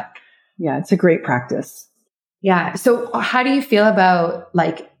love that. Yeah, it's a great practice. Yeah. So how do you feel about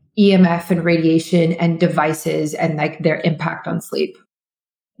like EMF and radiation and devices and like their impact on sleep?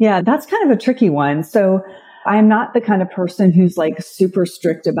 Yeah, that's kind of a tricky one. So I'm not the kind of person who's like super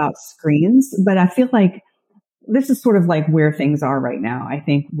strict about screens, but I feel like this is sort of like where things are right now. I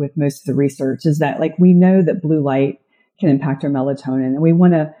think with most of the research is that like we know that blue light can impact our melatonin, and we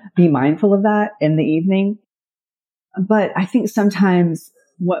want to be mindful of that in the evening. But I think sometimes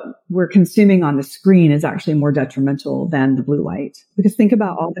what we're consuming on the screen is actually more detrimental than the blue light. Because think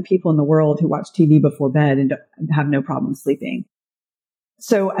about all the people in the world who watch TV before bed and have no problem sleeping.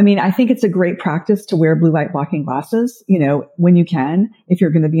 So, I mean, I think it's a great practice to wear blue light blocking glasses, when you can, if you're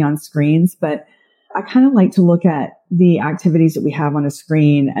going to be on screens. But I kind of like to look at the activities that we have on a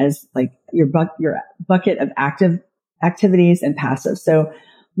screen as like your bucket of active activities and passive. So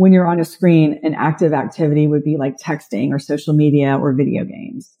when you're on a screen, an active activity would be like texting or social media or video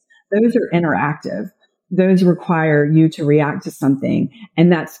games. Those are interactive. Those require you to react to something.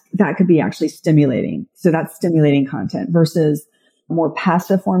 And that could be actually stimulating. So that's stimulating content versus more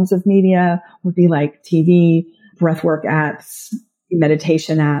passive forms of media would be like TV, breathwork apps,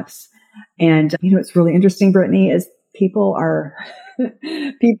 meditation apps. And, it's really interesting, Brittany, is people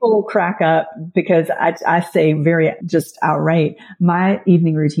crack up because I say very just outright, my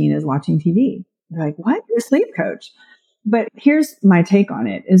evening routine is watching TV. They're like, what? You're a sleep coach. But here's my take on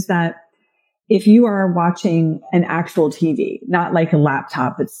it is that if you are watching an actual TV, not like a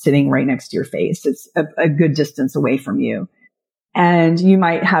laptop that's sitting right next to your face, it's a good distance away from you. And you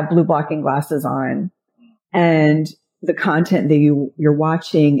might have blue blocking glasses on, and the content that you're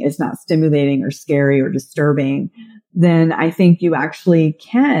watching is not stimulating or scary or disturbing, then I think you actually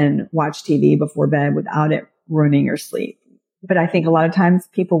can watch TV before bed without it ruining your sleep. But I think a lot of times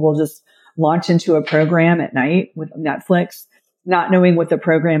people will just launch into a program at night with Netflix, not knowing what the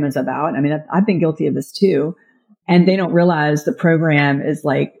program is about. I mean, I've been guilty of this too. And they don't realize the program is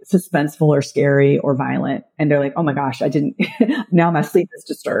like suspenseful or scary or violent. And they're like, oh my gosh, now my sleep is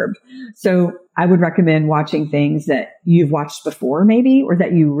disturbed. So I would recommend watching things that you've watched before maybe, or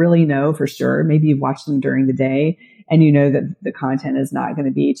that you really know for sure. Maybe you've watched them during the day and you know that the content is not going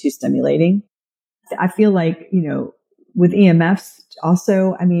to be too stimulating. I feel like, with EMFs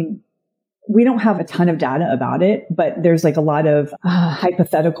also, I mean, we don't have a ton of data about it, but there's like a lot of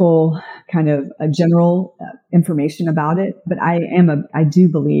hypothetical kind of general information about it. But I do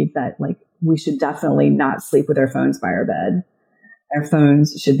believe that like we should definitely not sleep with our phones by our bed. Our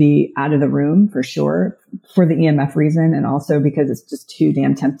phones should be out of the room for sure, for the EMF reason. And also because it's just too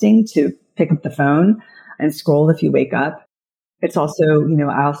damn tempting to pick up the phone and scroll if you wake up. It's also,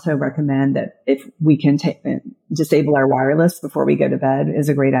 I also recommend that if we can disable our wireless before we go to bed is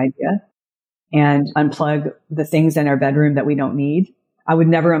a great idea, and unplug the things in our bedroom that we don't need. I would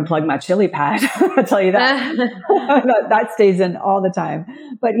never unplug my chili pad. I'll tell you that. That stays in all the time.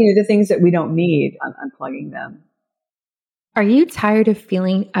 But, the things that we don't need, I'm unplugging them. Are you tired of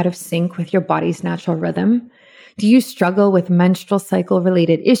feeling out of sync with your body's natural rhythm? Do you struggle with menstrual cycle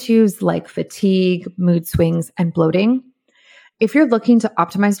related issues like fatigue, mood swings, and bloating? If you're looking to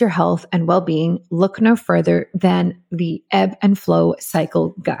optimize your health and well-being, look no further than the Ebb and Flow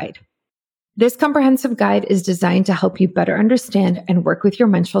Cycle Guide. This comprehensive guide is designed to help you better understand and work with your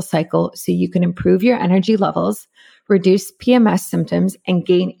menstrual cycle so you can improve your energy levels, reduce PMS symptoms, and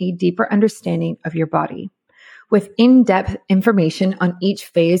gain a deeper understanding of your body. With in-depth information on each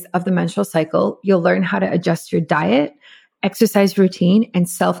phase of the menstrual cycle, you'll learn how to adjust your diet, exercise routine, and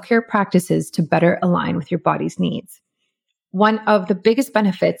self-care practices to better align with your body's needs. One of the biggest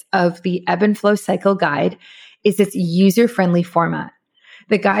benefits of the Ebb and Flow Cycle Guide is its user-friendly format.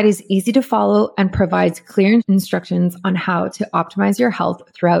 The guide is easy to follow and provides clear instructions on how to optimize your health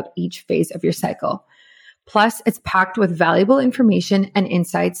throughout each phase of your cycle. Plus, it's packed with valuable information and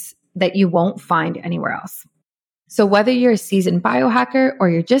insights that you won't find anywhere else. So whether you're a seasoned biohacker or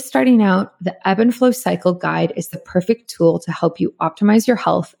you're just starting out, the Ebb and Flow Cycle Guide is the perfect tool to help you optimize your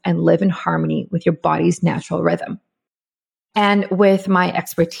health and live in harmony with your body's natural rhythm. And with my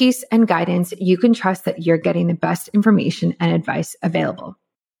expertise and guidance, you can trust that you're getting the best information and advice available.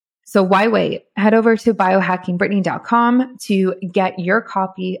 So why wait? Head over to biohackingbrittany.com to get your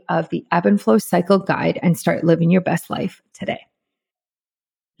copy of the Ebb and Flow Cycle Guide and start living your best life today.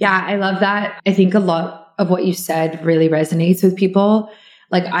 Yeah, I love that. I think a lot of what you said really resonates with people.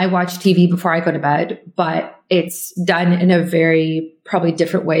 Like I watch TV before I go to bed, but it's done in a very probably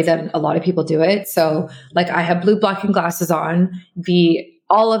different way than a lot of people do it. So like I have blue blocking glasses on.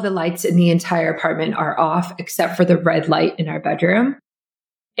 All of the lights in the entire apartment are off except for the red light in our bedroom,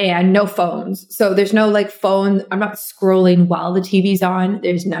 and no phones. So there's no like phone. I'm not scrolling while the TV's on.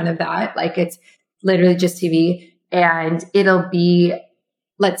 There's none of that. Like it's literally just TV, and it'll be,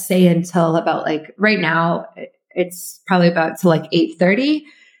 let's say until about like right now, it's probably about to like 8:30,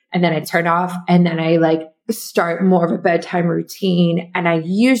 and then I turn off, and then I like start more of a bedtime routine. And I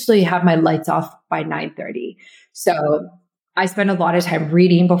usually have my lights off by 9:30. So I spend a lot of time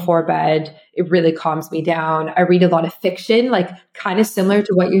reading before bed. It really calms me down. I read a lot of fiction, like kind of similar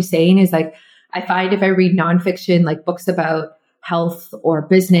to what you're saying is like, I find if I read nonfiction, like books about health or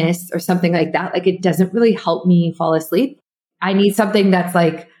business or something like that, like it doesn't really help me fall asleep. I need something that's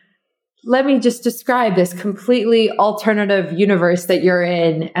like, let me just describe this completely alternative universe that you're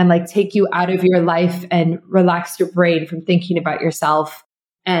in and like take you out of your life and relax your brain from thinking about yourself.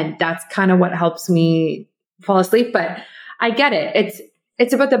 And that's kind of what helps me fall asleep. But I get it.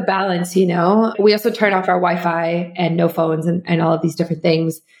 It's about the balance, We also turn off our Wi-Fi and no phones and all of these different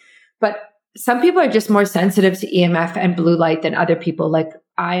things. But some people are just more sensitive to EMF and blue light than other people. Like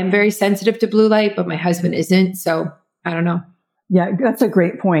I am very sensitive to blue light, but my husband isn't. So I don't know. Yeah, that's a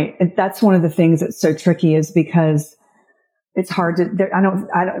great point. And that's one of the things that's so tricky is because it's hard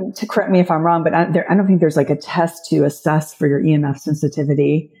to correct me if I'm wrong, but I don't think there's like a test to assess for your EMF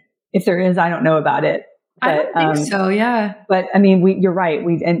sensitivity. If there is, I don't know about it. But, I don't think so. Yeah. But I mean, you're right.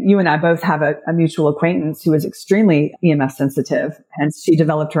 And you and I both have a mutual acquaintance who is extremely EMF sensitive, and she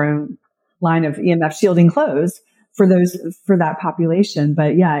developed her own line of EMF shielding clothes for that population.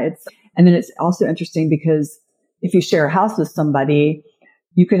 But yeah, and then it's also interesting because if you share a house with somebody,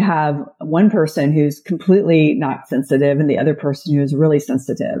 you could have one person who's completely not sensitive and the other person who is really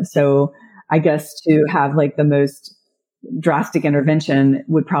sensitive. So I guess to have like the most drastic intervention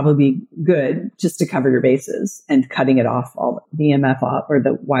would probably be good just to cover your bases and cutting it off, all the EMF off or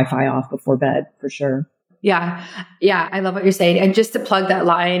the Wi-Fi off before bed for sure. Yeah. Yeah. I love what you're saying. And just to plug that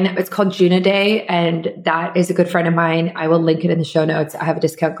line, it's called Juna Day. And that is a good friend of mine. I will link it in the show notes. I have a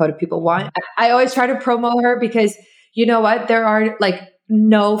discount code if people want. I always try to promo her because you know what? There are like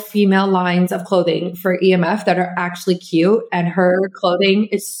no female lines of clothing for EMF that are actually cute. And her clothing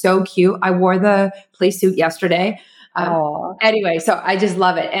is so cute. I wore the play suit yesterday. Anyway, so I just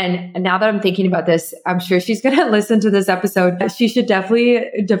love it. And now that I'm thinking about this, I'm sure she's going to listen to this episode. She should definitely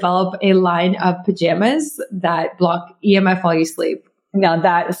develop a line of pajamas that block EMF while you sleep. Now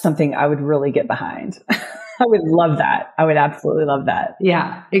that is something I would really get behind. I would love that. I would absolutely love that.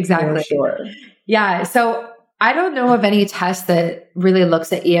 Yeah, exactly. For sure. Yeah. So I don't know of any test that really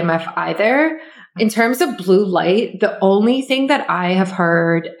looks at EMF either. In terms of blue light, the only thing that I have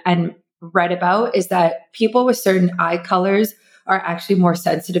heard and read about is that people with certain eye colors are actually more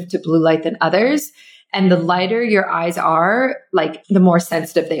sensitive to blue light than others. And the lighter your eyes are, like the more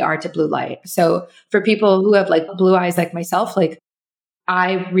sensitive they are to blue light. So for people who have like blue eyes like myself, like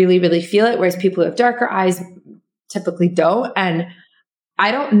I really, really feel it. Whereas people who have darker eyes typically don't. And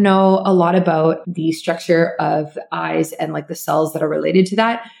I don't know a lot about the structure of the eyes and like the cells that are related to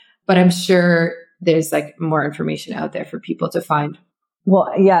that, but I'm sure there's like more information out there for people to find.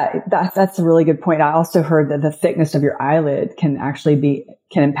 Well, yeah, that's a really good point. I also heard that the thickness of your eyelid can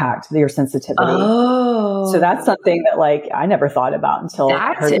impact your sensitivity. Oh. So that's something that like I never thought about until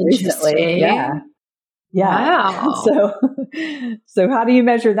I heard it recently. Yeah. Wow. So how do you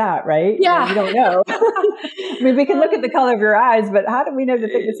measure that, right? Yeah. You don't know. I mean, we can look at the color of your eyes, but how do we know the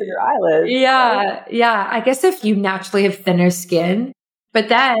thickness of your eyelids? Yeah. Right? Yeah. I guess if you naturally have thinner skin, but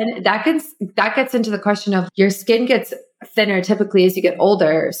then that gets into the question of your skin gets thinner typically as you get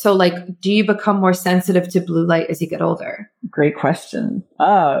older. So like, do you become more sensitive to blue light as you get older? Great question.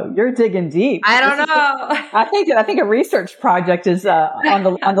 Oh, you're digging deep. I don't know. I think a research project is on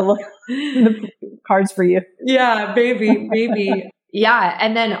the cards for you. Yeah, maybe. Yeah.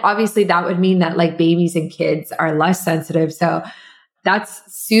 And then obviously that would mean that like babies and kids are less sensitive. So that's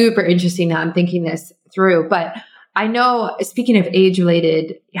super interesting now. I'm thinking this through, but I know, speaking of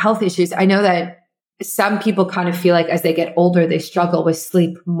age-related health issues, I know that some people kind of feel like as they get older, they struggle with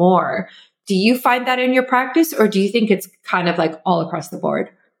sleep more. Do you find that in your practice, or do you think it's kind of like all across the board?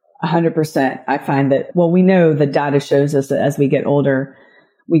 100%. I find that, well, we know the data shows us that as we get older,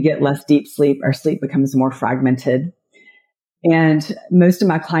 we get less deep sleep. Our sleep becomes more fragmented. And most of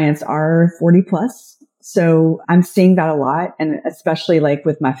my clients are 40 plus. So I'm seeing that a lot, and especially like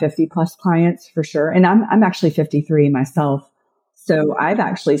with my 50 plus clients for sure. And I'm actually 53 myself. So I've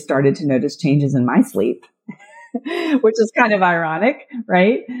actually started to notice changes in my sleep, which is kind of ironic,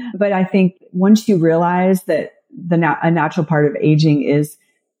 right? But I think once you realize that a natural part of aging is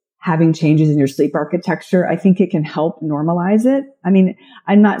having changes in your sleep architecture, I think it can help normalize it. I mean,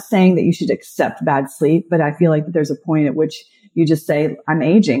 I'm not saying that you should accept bad sleep, but I feel like there's a point at which you just say, I'm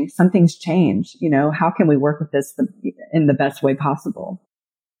aging, something's changed. You know, how can we work with this in the best way possible?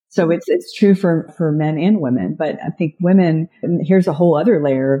 So it's true for men and women, but I think women, and here's a whole other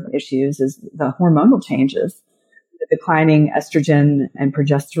layer of issues, is the hormonal changes. The declining estrogen and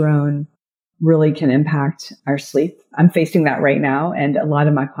progesterone really can impact our sleep. I'm facing that right now, and a lot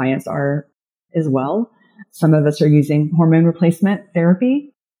of my clients are as well. Some of us are using hormone replacement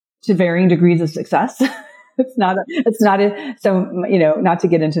therapy to varying degrees of success. So, you know, not to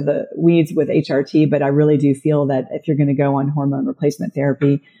get into the weeds with HRT, but I really do feel that if you're going to go on hormone replacement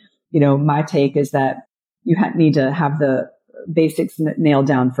therapy, you know, my take is that you need to have the basics nailed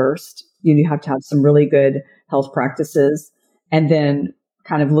down first. You have to have some really good health practices, and then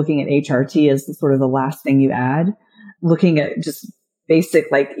kind of looking at HRT as sort of the last thing you add, looking at just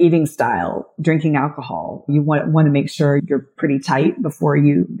basic like eating style, drinking alcohol. You want to make sure you're pretty tight before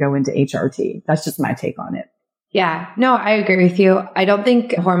you go into HRT. That's just my take on it. Yeah, no, I agree with you. I don't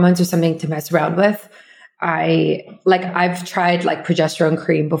think hormones are something to mess around with. I've tried like progesterone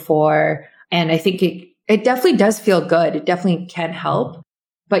cream before, and I think it definitely does feel good. It definitely can help,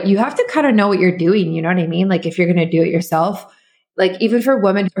 but you have to kind of know what you're doing. You know what I mean? Like if you're going to do it yourself, like even for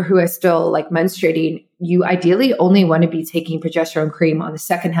women who are still like menstruating, you ideally only want to be taking progesterone cream on the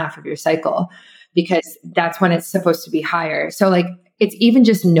second half of your cycle, because that's when it's supposed to be higher. So like, it's even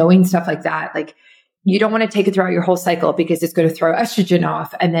just knowing stuff like that. Like you don't want to take it throughout your whole cycle because it's going to throw estrogen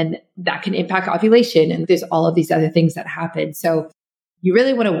off, and then that can impact ovulation. And there's all of these other things that happen. So you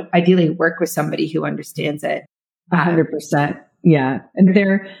really want to ideally work with somebody who understands it. 100%. Yeah. And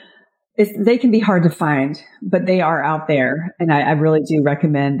They can be hard to find, but they are out there. And I really do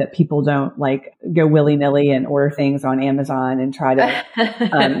recommend that people don't like go willy nilly and order things on Amazon and try to,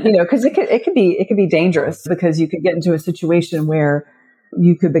 cause it could be dangerous, because you could get into a situation where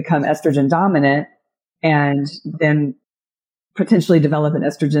you could become estrogen dominant and then potentially develop an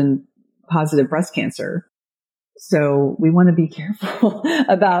estrogen positive breast cancer. So we want to be careful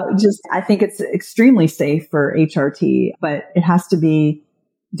about I think it's extremely safe for HRT, but it has to be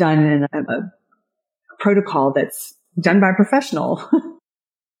done in a protocol that's done by a professional.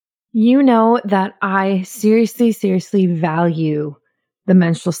 You know that I seriously, seriously value the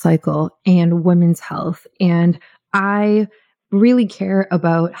menstrual cycle and women's health. And I really care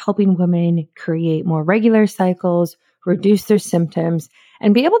about helping women create more regular cycles, reduce their symptoms,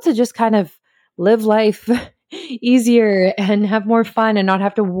 and be able to just kind of live life easier and have more fun and not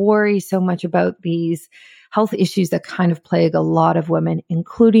have to worry so much about these health issues that kind of plague a lot of women,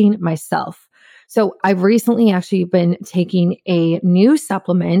 including myself. So I've recently actually been taking a new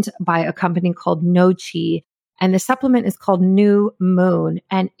supplement by a company called No Chi, and the supplement is called New Moon,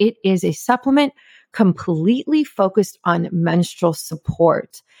 and it is a supplement completely focused on menstrual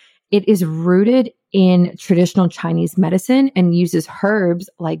support. It is rooted in traditional Chinese medicine and uses herbs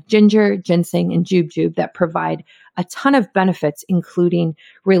like ginger, ginseng, and jujube that provide a ton of benefits, including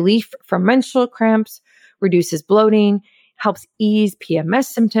relief from menstrual cramps, reduces bloating, helps ease PMS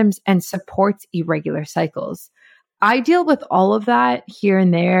symptoms, and supports irregular cycles. I deal with all of that here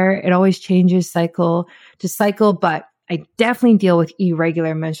and there. It always changes cycle to cycle, but I definitely deal with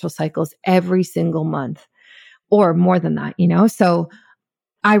irregular menstrual cycles every single month or more than that, So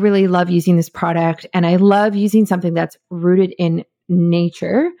I really love using this product, and I love using something that's rooted in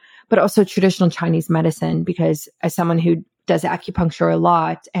nature, but also traditional Chinese medicine, because as someone who does acupuncture a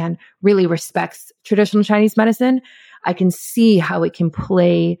lot and really respects traditional Chinese medicine, I can see how it can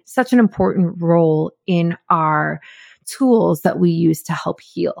play such an important role in our tools that we use to help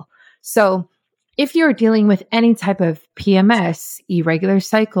heal. So if you're dealing with any type of PMS, irregular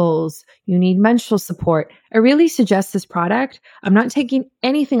cycles, you need menstrual support, I really suggest this product. I'm not taking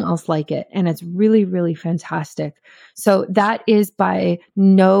anything else like it, and it's really, really fantastic. So that is by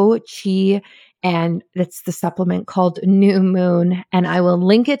No Chi, and it's the supplement called New Moon, and I will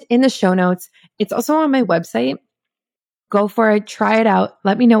link it in the show notes. It's also on my website. Go for it. Try it out.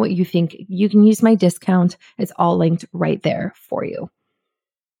 Let me know what you think. You can use my discount. It's all linked right there for you.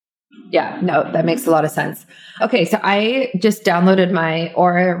 Yeah, no, that makes a lot of sense. Okay, so I just downloaded my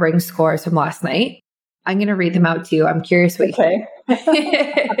Aura Ring scores from last night. I'm going to read them out to you. I'm curious what you think.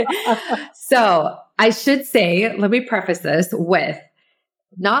 So I should say, let me preface this with,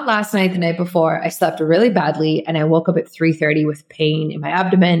 not last night, the night before, I slept really badly and I woke up at 3:30 with pain in my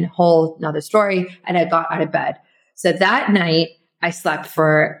abdomen, whole another story, and I got out of bed. So that night I slept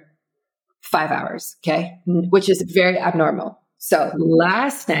for 5 hours, okay, which is very abnormal. So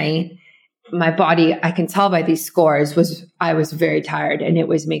last night, my body, I can tell by these scores, I was very tired and it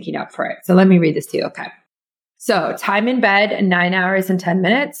was making up for it. So let me read this to you. Okay. So time in bed, 9 hours and 10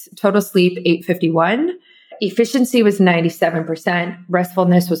 minutes, total sleep, 8:51. Efficiency was 97%.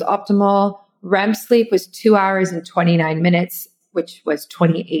 Restfulness was optimal. REM sleep was 2 hours and 29 minutes, which was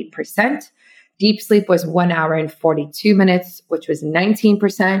 28%. Deep sleep was 1 hour and 42 minutes, which was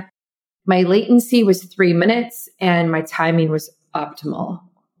 19%. My latency was 3 minutes and my timing was optimal.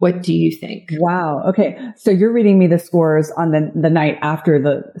 What do you think? Wow. Okay. So you're reading me the scores on the night after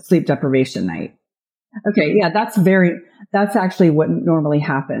the sleep deprivation night. Okay. Yeah. That's actually what normally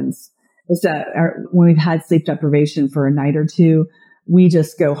happens, is that when we've had sleep deprivation for a night or two, we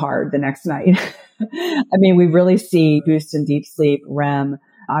just go hard the next night. I mean, we really see boost in deep sleep, REM.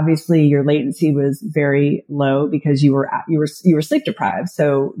 Obviously, your latency was very low because you were sleep deprived,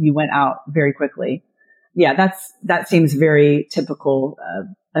 so you went out very quickly. Yeah, that seems very typical of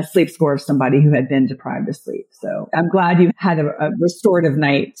a sleep score of somebody who had been deprived of sleep. So I'm glad you had a restorative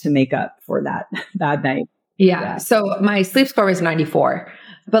night to make up for that bad night. Yeah. So my sleep score was 94.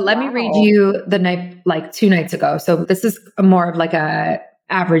 But let me read you the night, like 2 nights ago. So this is more of like a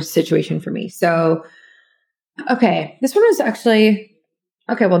average situation for me. So, okay, this one was actually,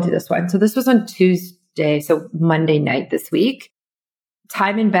 okay, we'll do this one. So this was on Tuesday. So Monday night this week.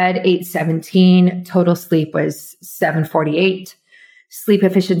 Time in bed, 8:17. Total sleep was 7:48. Sleep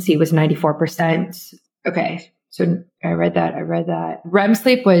efficiency was 94%. Okay. So I read that. REM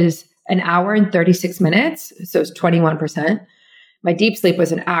sleep was 1 hour and 36 minutes. So it's 21%. My deep sleep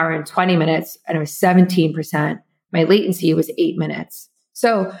was 1 hour and 20 minutes and it was 17%. My latency was 8 minutes.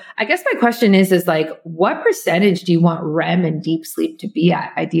 So I guess my question is like, what percentage do you want REM and deep sleep to be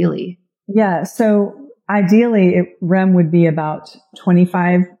at ideally? Yeah. So ideally REM would be about 20 to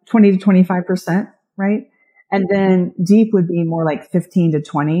 25%, right? And then deep would be more like 15 to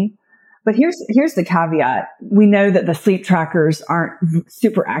 20. But here's the caveat. We know that the sleep trackers aren't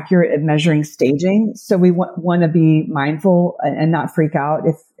super accurate at measuring staging. So we want to be mindful and not freak out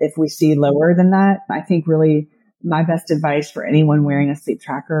if we see lower than that. I think really my best advice for anyone wearing a sleep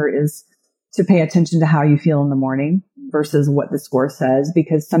tracker is to pay attention to how you feel in the morning versus what the score says,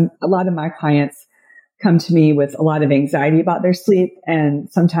 because a lot of my clients come to me with a lot of anxiety about their sleep.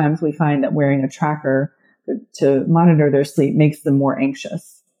 And sometimes we find that wearing a tracker to monitor their sleep makes them more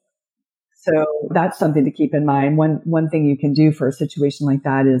anxious. So that's something to keep in mind. One thing you can do for a situation like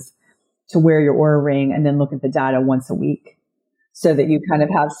that is to wear your Aura Ring and then look at the data once a week, so that you kind of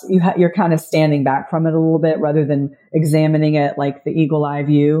you're kind of standing back from it a little bit rather than examining it like the eagle eye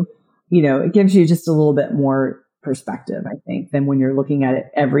view. It gives you just a little bit more perspective, I think, than when you're looking at it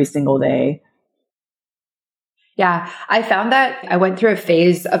every single day. Yeah, I found that I went through a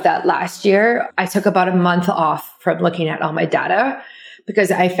phase of that last year. I took about a month off from looking at all my data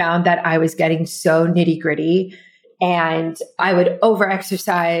because I found that I was getting so nitty gritty and I would over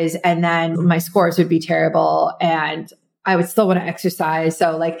exercise and then my scores would be terrible and I would still want to exercise.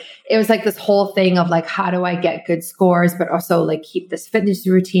 So it was like this whole thing of how do I get good scores, but also keep this fitness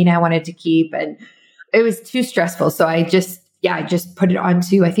routine I wanted to keep. And it was too stressful. So I just put it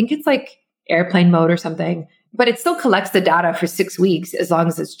onto, I think it's airplane mode or something, but it still collects the data for 6 weeks as long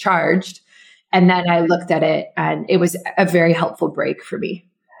as it's charged. And then I looked at it and it was a very helpful break for me.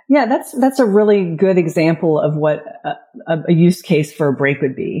 Yeah, that's a really good example of what a use case for a break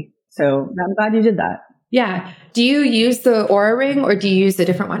would be. So I'm glad you did that. Yeah. Do you use the Aura Ring or do you use a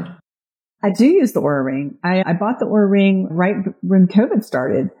different one? I do use the Aura Ring. I bought the Aura Ring right when COVID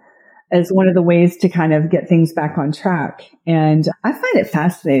started as one of the ways to kind of get things back on track. And I find it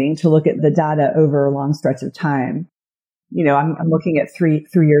fascinating to look at the data over a long stretch of time. I'm looking at three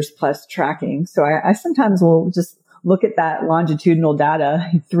years plus tracking. So I sometimes will just look at that longitudinal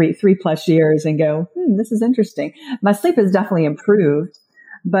data, three plus years and go, this is interesting. My sleep has definitely improved,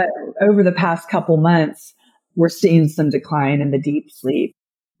 but over the past couple months, we're seeing some decline in the deep sleep,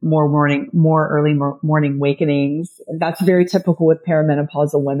 more early morning wakenings. That's very typical with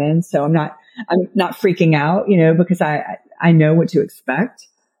perimenopausal women. So I'm not freaking out, because I know what to expect.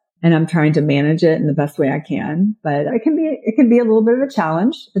 And I'm trying to manage it in the best way I can, but it can be a little bit of a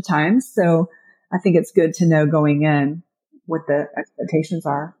challenge at times. So I think it's good to know going in what the expectations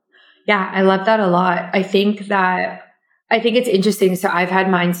are. Yeah, I love that a lot. I think it's interesting. So I've had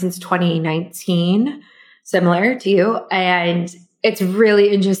mine since 2019, similar to you. And it's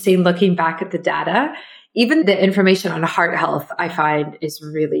really interesting looking back at the data. Even the information on heart health, I find is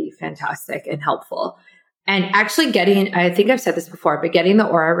really fantastic and helpful. And actually I think I've said this before, but getting the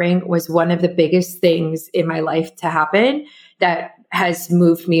Aura Ring was one of the biggest things in my life to happen that has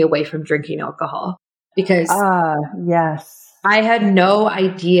moved me away from drinking alcohol because yes, I had no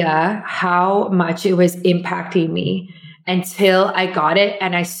idea how much it was impacting me until I got it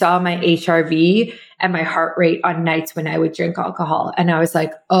and I saw my HRV and my heart rate on nights when I would drink alcohol. And I was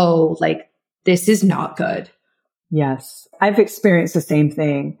like, oh, this is not good. Yes, I've experienced the same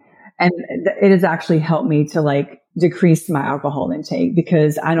thing. And it has actually helped me to decrease my alcohol intake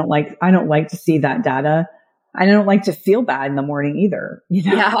because I don't like to see that data. I don't like to feel bad in the morning either.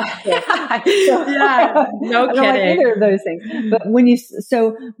 Yeah. Yeah. No I don't kidding. like either of those things.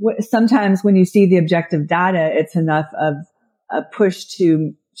 But sometimes when you see the objective data, it's enough of a push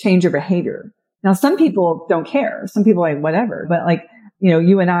to change your behavior. Now, some people don't care. Some people are whatever, but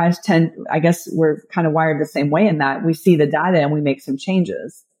you and I I guess we're kind of wired the same way in that we see the data and we make some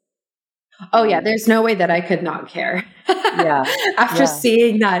changes. Oh yeah, there's no way that I could not care. Yeah. After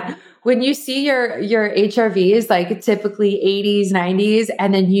seeing that, when you see your HRV is typically 80s, 90s,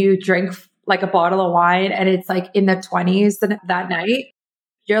 and then you drink a bottle of wine and it's in the 20s that night,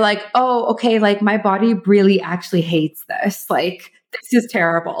 you're like, oh, okay, my body really actually hates this. This is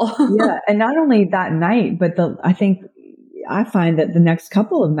terrible. Yeah. And not only that night, but I find that the next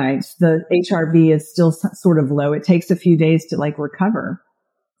couple of nights, the HRV is still sort of low. It takes a few days to recover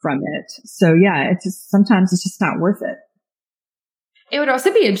from it. So yeah, sometimes it's just not worth it. It would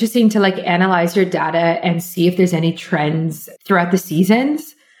also be interesting to analyze your data and see if there's any trends throughout the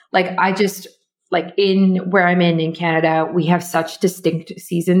seasons. I just in where I'm in Canada, we have such distinct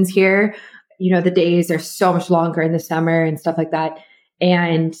seasons here. The days are so much longer in the summer and stuff like that.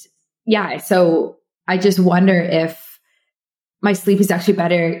 And yeah, so I just wonder if my sleep is actually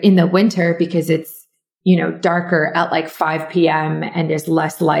better in the winter because it's darker at 5 p.m. and there's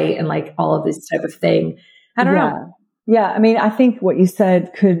less light and all of this type of thing. I don't know. Yeah. I mean, I think what you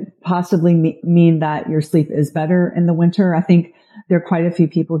said could possibly mean that your sleep is better in the winter. I think there are quite a few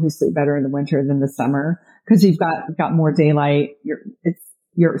people who sleep better in the winter than the summer because you've got more daylight.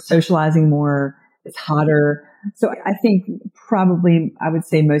 You're socializing more. It's hotter. So I think probably I would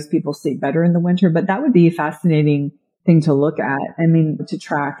say most people sleep better in the winter, but that would be a fascinating thing to look at. I mean, to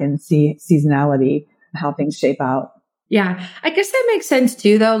track and see seasonality, how things shape out. Yeah. I guess that makes sense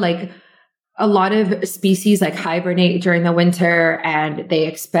too, though. Like a lot of species like hibernate during the winter and they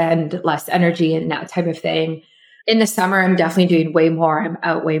expend less energy and that type of thing. In the summer, I'm definitely doing way more. I'm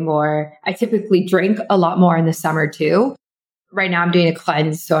out way more. I typically drink a lot more in the summer too. Right now I'm doing a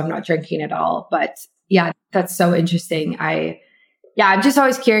cleanse, so I'm not drinking at all. But yeah, that's so interesting. I'm just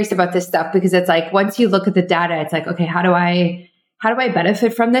always curious about this stuff because it's like, once you look at the data, it's like, okay, how do I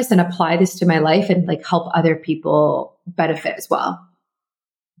benefit from this and apply this to my life and like help other people benefit as well?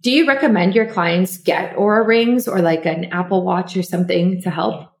 Do you recommend your clients get Oura rings or like an Apple Watch or something to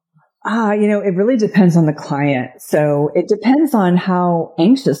help? It really depends on the client. So it depends on how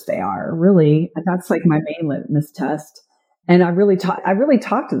anxious they are, really. That's like my main litmus test. And I really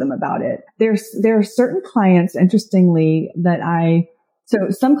talk to them about it. There are certain clients, interestingly, so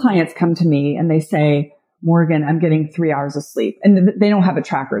some clients come to me and they say, Morgan, I'm getting 3 hours of sleep. And they don't have a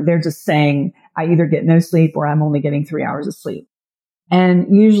tracker. They're just saying, I either get no sleep or I'm only getting 3 hours of sleep.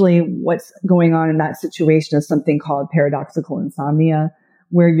 And usually what's going on in that situation is something called paradoxical insomnia,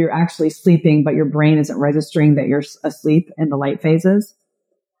 where you're actually sleeping, but your brain isn't registering that you're asleep in the light phases.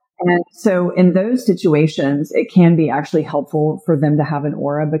 And so in those situations, it can be actually helpful for them to have an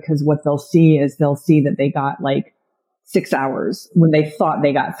Oura because what they'll see that they got like 6 hours when they thought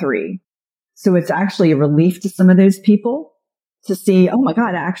they got 3. So it's actually a relief to some of those people to see, oh my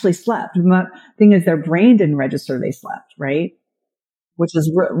God, I actually slept. The thing is their brain didn't register they slept, right? Which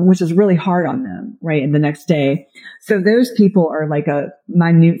is really hard on them, right? And the next day. So those people are like a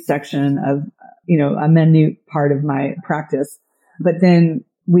minute section of, a minute part of my practice. But then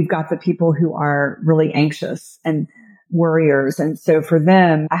we've got the people who are really anxious and worriers. And so for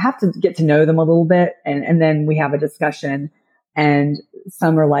them, I have to get to know them a little bit. And then we have a discussion and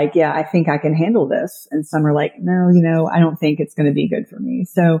some are like, yeah, I think I can handle this. And some are like, no, I don't think it's going to be good for me.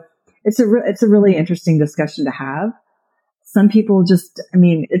 So it's a really interesting discussion to have. Some people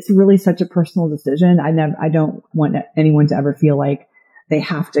it's really such a personal decision. I don't want anyone to ever feel like they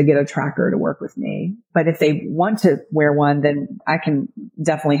have to get a tracker to work with me. But if they want to wear one, then I can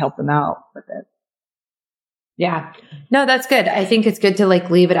definitely help them out with it. Yeah. No, that's good. I think it's good to like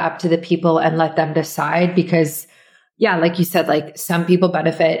leave it up to the people and let them decide because yeah, like you said, like some people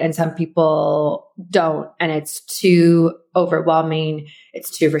benefit and some people don't. And it's too overwhelming.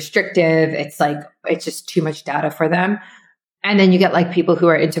 It's too restrictive. It's just too much data for them. And then you get like people who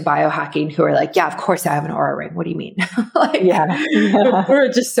are into biohacking who are like, yeah, of course I have an Oura ring. What do you mean?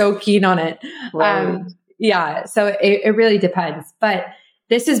 We're just so keen on it. Right. So it really depends. But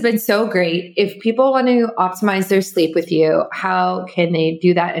this has been so great. If people want to optimize their sleep with you, how can they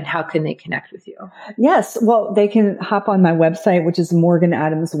do that and how can they connect with you? Yes. Well, they can hop on my website, which is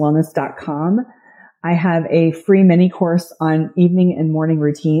morganadamswellness.com. I have a free mini course on evening and morning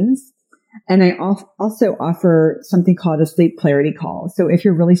routines. And I also offer something called a sleep clarity call. So if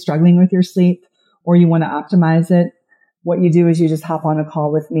you're really struggling with your sleep or you want to optimize it, what you do is you just hop on a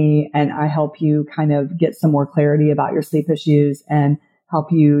call with me and I help you kind of get some more clarity about your sleep issues and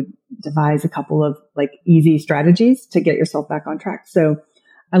help you devise a couple of like easy strategies to get yourself back on track. So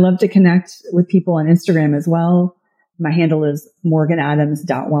I love to connect with people on Instagram as well. My handle is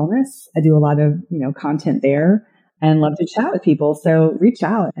morganadams.wellness. I do a lot of, content there. And love to chat with people. So reach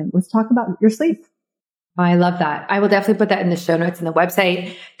out and let's talk about your sleep. I love that. I will definitely put that in the show notes and the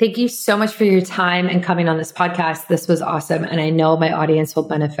website. Thank you so much for your time and coming on this podcast. This was awesome. And I know my audience will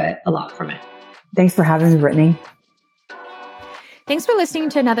benefit a lot from it. Thanks for having me, Brittany. Thanks for listening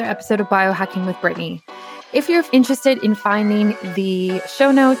to another episode of Biohacking with Brittany. If you're interested in finding the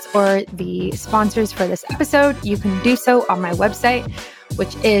show notes or the sponsors for this episode, you can do so on my website,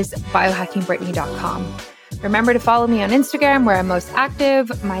 which is biohackingbrittany.com. Remember to follow me on Instagram where I'm most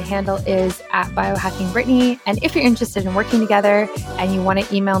active. My handle is @biohackingbrittany. And if you're interested in working together and you want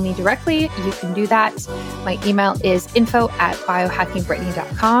to email me directly, you can do that. My email is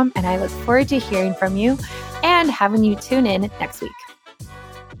info@biohackingbrittany.com. And I look forward to hearing from you and having you tune in next week.